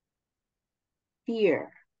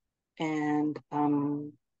fear, and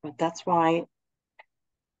but that's why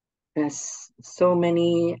there's so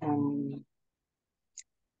many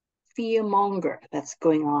fear monger that's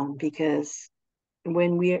going on, because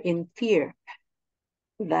when we are in fear,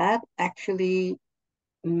 that actually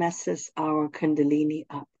messes our Kundalini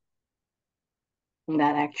up. And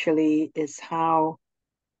that actually is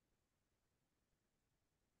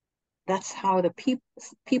that's how the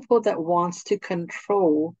people that wants to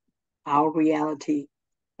control our reality,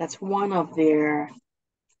 that's one of their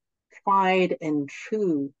tried and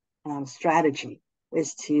true strategy,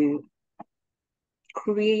 is to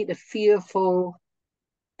create a fearful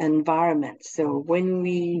environment. So when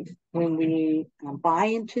we buy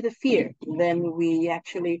into the fear, then we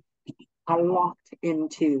actually are locked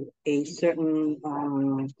into a certain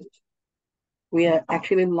we are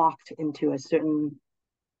actually locked into a certain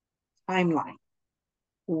timeline.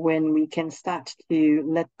 When we can start to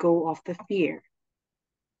let go of the fear,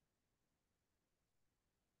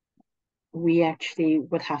 we actually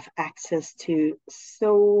would have access to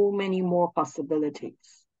so many more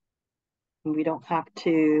possibilities. We don't have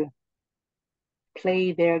to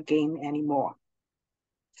play their game anymore.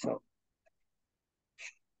 So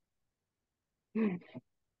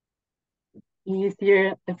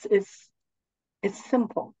easier, it's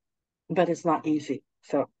simple, but it's not easy.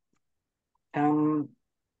 So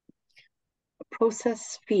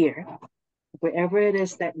process fear. Wherever it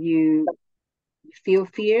is that you feel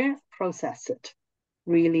fear, process it.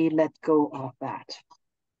 Really let go of that.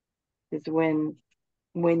 Is when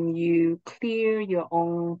you clear your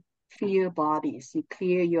own fear bodies, you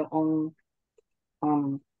clear your own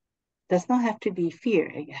does not have to be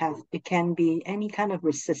fear. It can be any kind of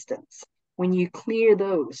resistance. When you clear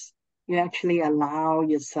those, you actually allow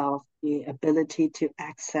yourself the ability to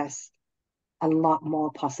access a lot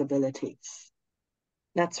more possibilities.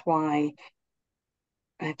 That's why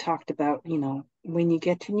I talked about, when you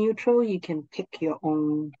get to neutral, you can pick your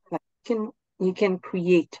own, you can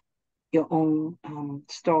create your own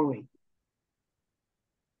story.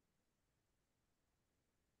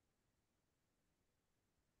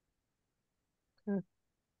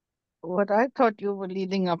 What I thought you were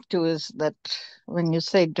leading up to is that when you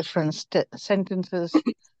say different sentences,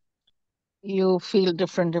 you feel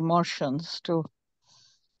different emotions too.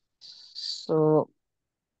 So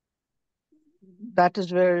that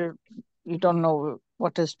is where you don't know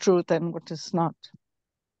what is truth and what is not.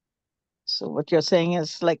 So what you're saying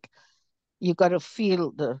is like you got to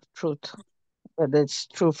feel the truth, whether it's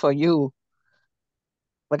true for you,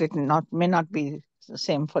 but it may not be the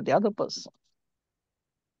same for the other person.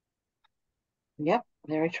 Yep,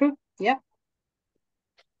 very true. Yep.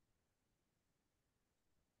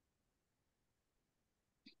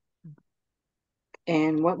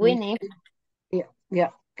 And what Winnie, yeah.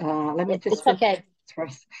 Let me just it's okay.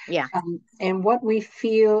 first. Yeah. And what we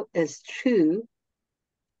feel is true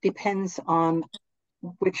depends on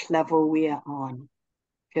which level we are on.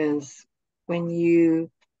 Because when you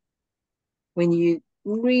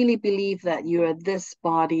really believe that you are this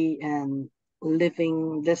body and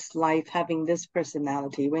living this life, having this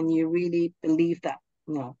personality, when you really believe that,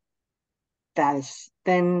 that is,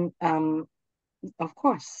 then of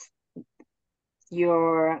course,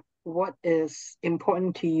 what is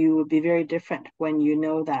important to you will be very different when you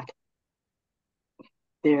know that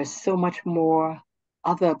there's so much more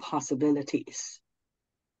other possibilities.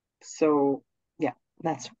 So yeah,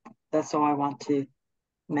 that's all I want to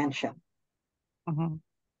mention. Mm-hmm.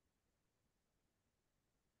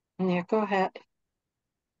 Yeah, go ahead.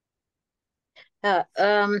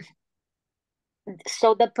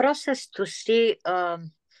 So the process to see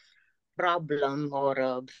problem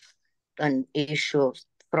or an issue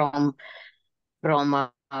from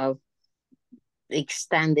a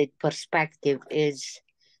extended perspective is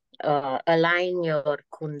align your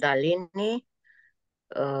Kundalini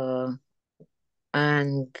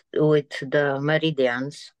and with the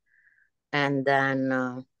meridians, and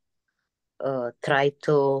then try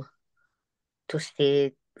to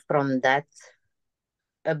see from that,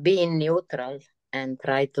 being neutral, and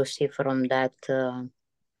try to see from that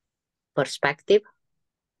perspective.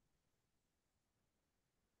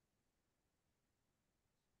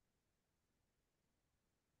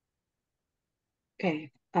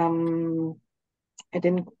 Okay. I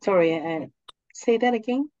didn't. Sorry. Say that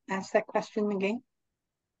again. Ask that question again.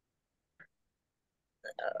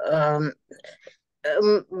 Um,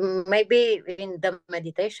 Maybe in the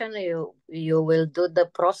meditation you will do the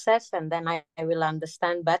process, and then I will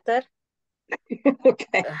understand better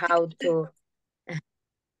Okay. how to.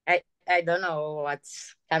 I don't know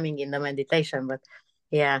what's coming in the meditation, but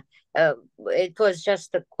yeah, it was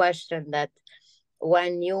just a question that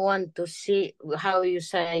when you want to see how you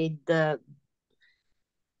say the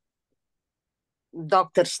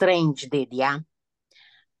Doctor Strange did, yeah.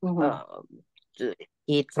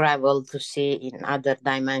 He traveled to see in other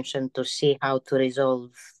dimension to see how to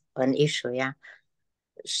resolve an issue, yeah.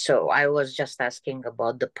 So I was just asking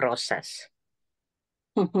about the process.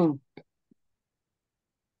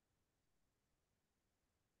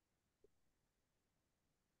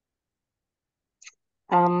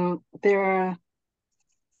 There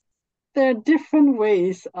are different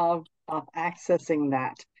ways of accessing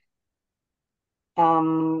that.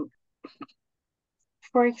 For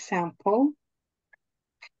example,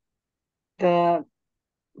 the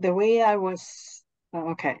way I was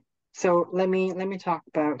okay. So let me talk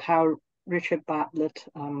about how Richard Bartlett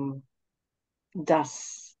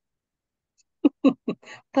does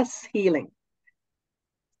healing.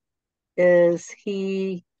 Is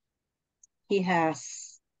he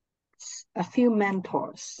has a few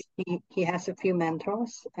mentors. He has a few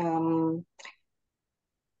mentors.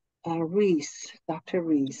 Reese, Dr.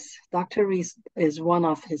 Reese. Dr. Reese is one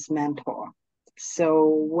of his mentor. So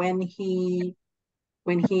when he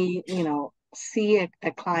see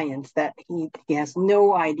a client that he has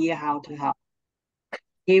no idea how to help,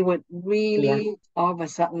 he would really all of a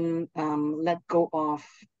sudden let go of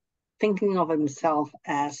thinking of himself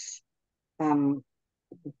as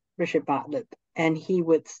Richard Bartlett, and he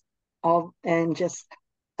would just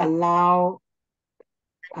allow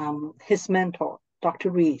his mentor,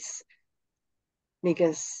 Dr. Reese,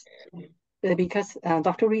 because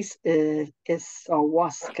Dr. Reese is or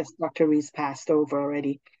was, because Dr. Reese passed over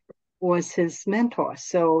already, was his mentor.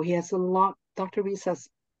 So he has a lot. Dr. Reese has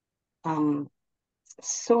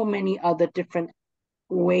so many other different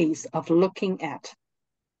ways of looking at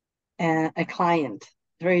a client,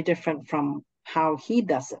 very different from how he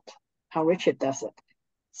does it, how Richard does it.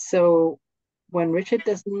 So when Richard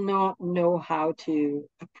does not know how to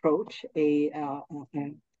approach a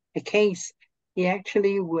case, he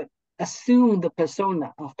actually would assume the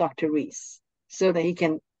persona of Dr. Reese so that he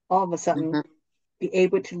can all of a sudden be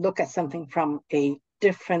able to look at something from a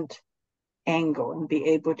different angle and be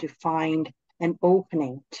able to find an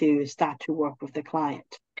opening to start to work with the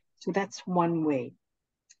client. So that's one way.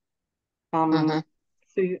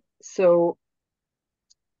 So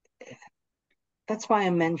that's why I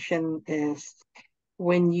mentioned is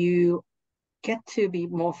when you get to be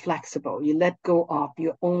more flexible, you let go of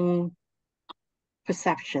your own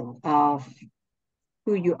perception of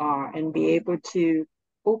who you are and be able to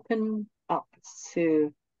open up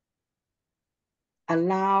to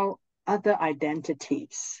allow other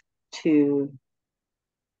identities to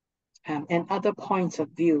and other points of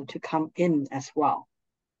view to come in as well.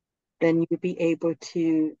 Then you'll be able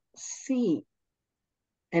to see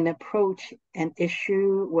and approach an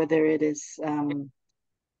issue, whether it is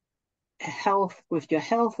health with your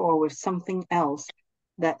health or with something else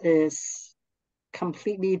that is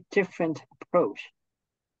completely different approach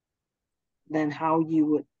than how you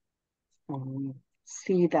would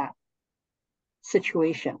see that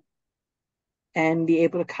situation and be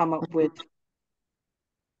able to come up with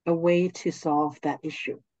a way to solve that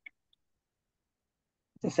issue.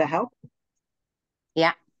 Does that help?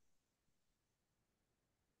 Yeah.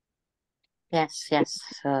 Yes.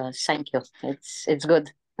 Thank you. It's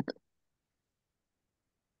good.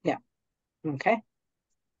 Yeah. Okay.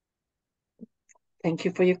 Thank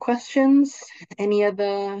you for your questions. Any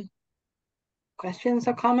other questions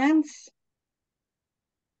or comments?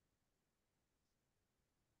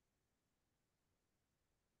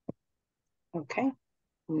 Okay.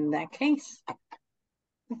 In that case,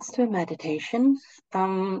 let's do a meditation.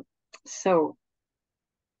 So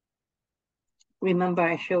remember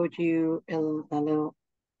I showed you a little,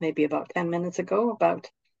 maybe about 10 minutes ago, about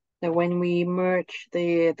that when we merge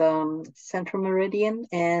the Central Meridian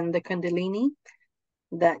and the Kundalini,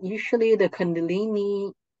 that usually the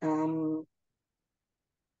Kundalini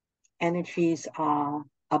energies are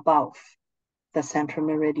above the Central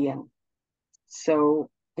Meridian. So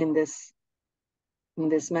in this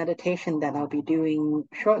meditation that I'll be doing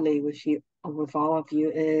shortly with all of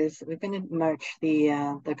you, is we're going to merge the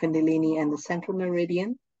Kundalini and the Central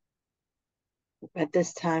Meridian. At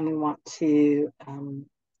this time, we want to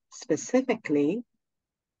specifically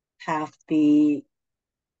have the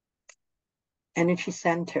energy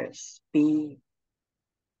centers be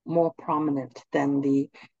more prominent than the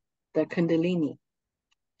Kundalini,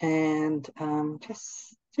 and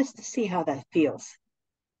just to see how that feels,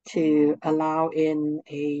 to allow in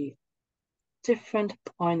a different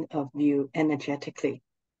point of view energetically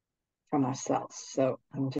from ourselves. So I'm just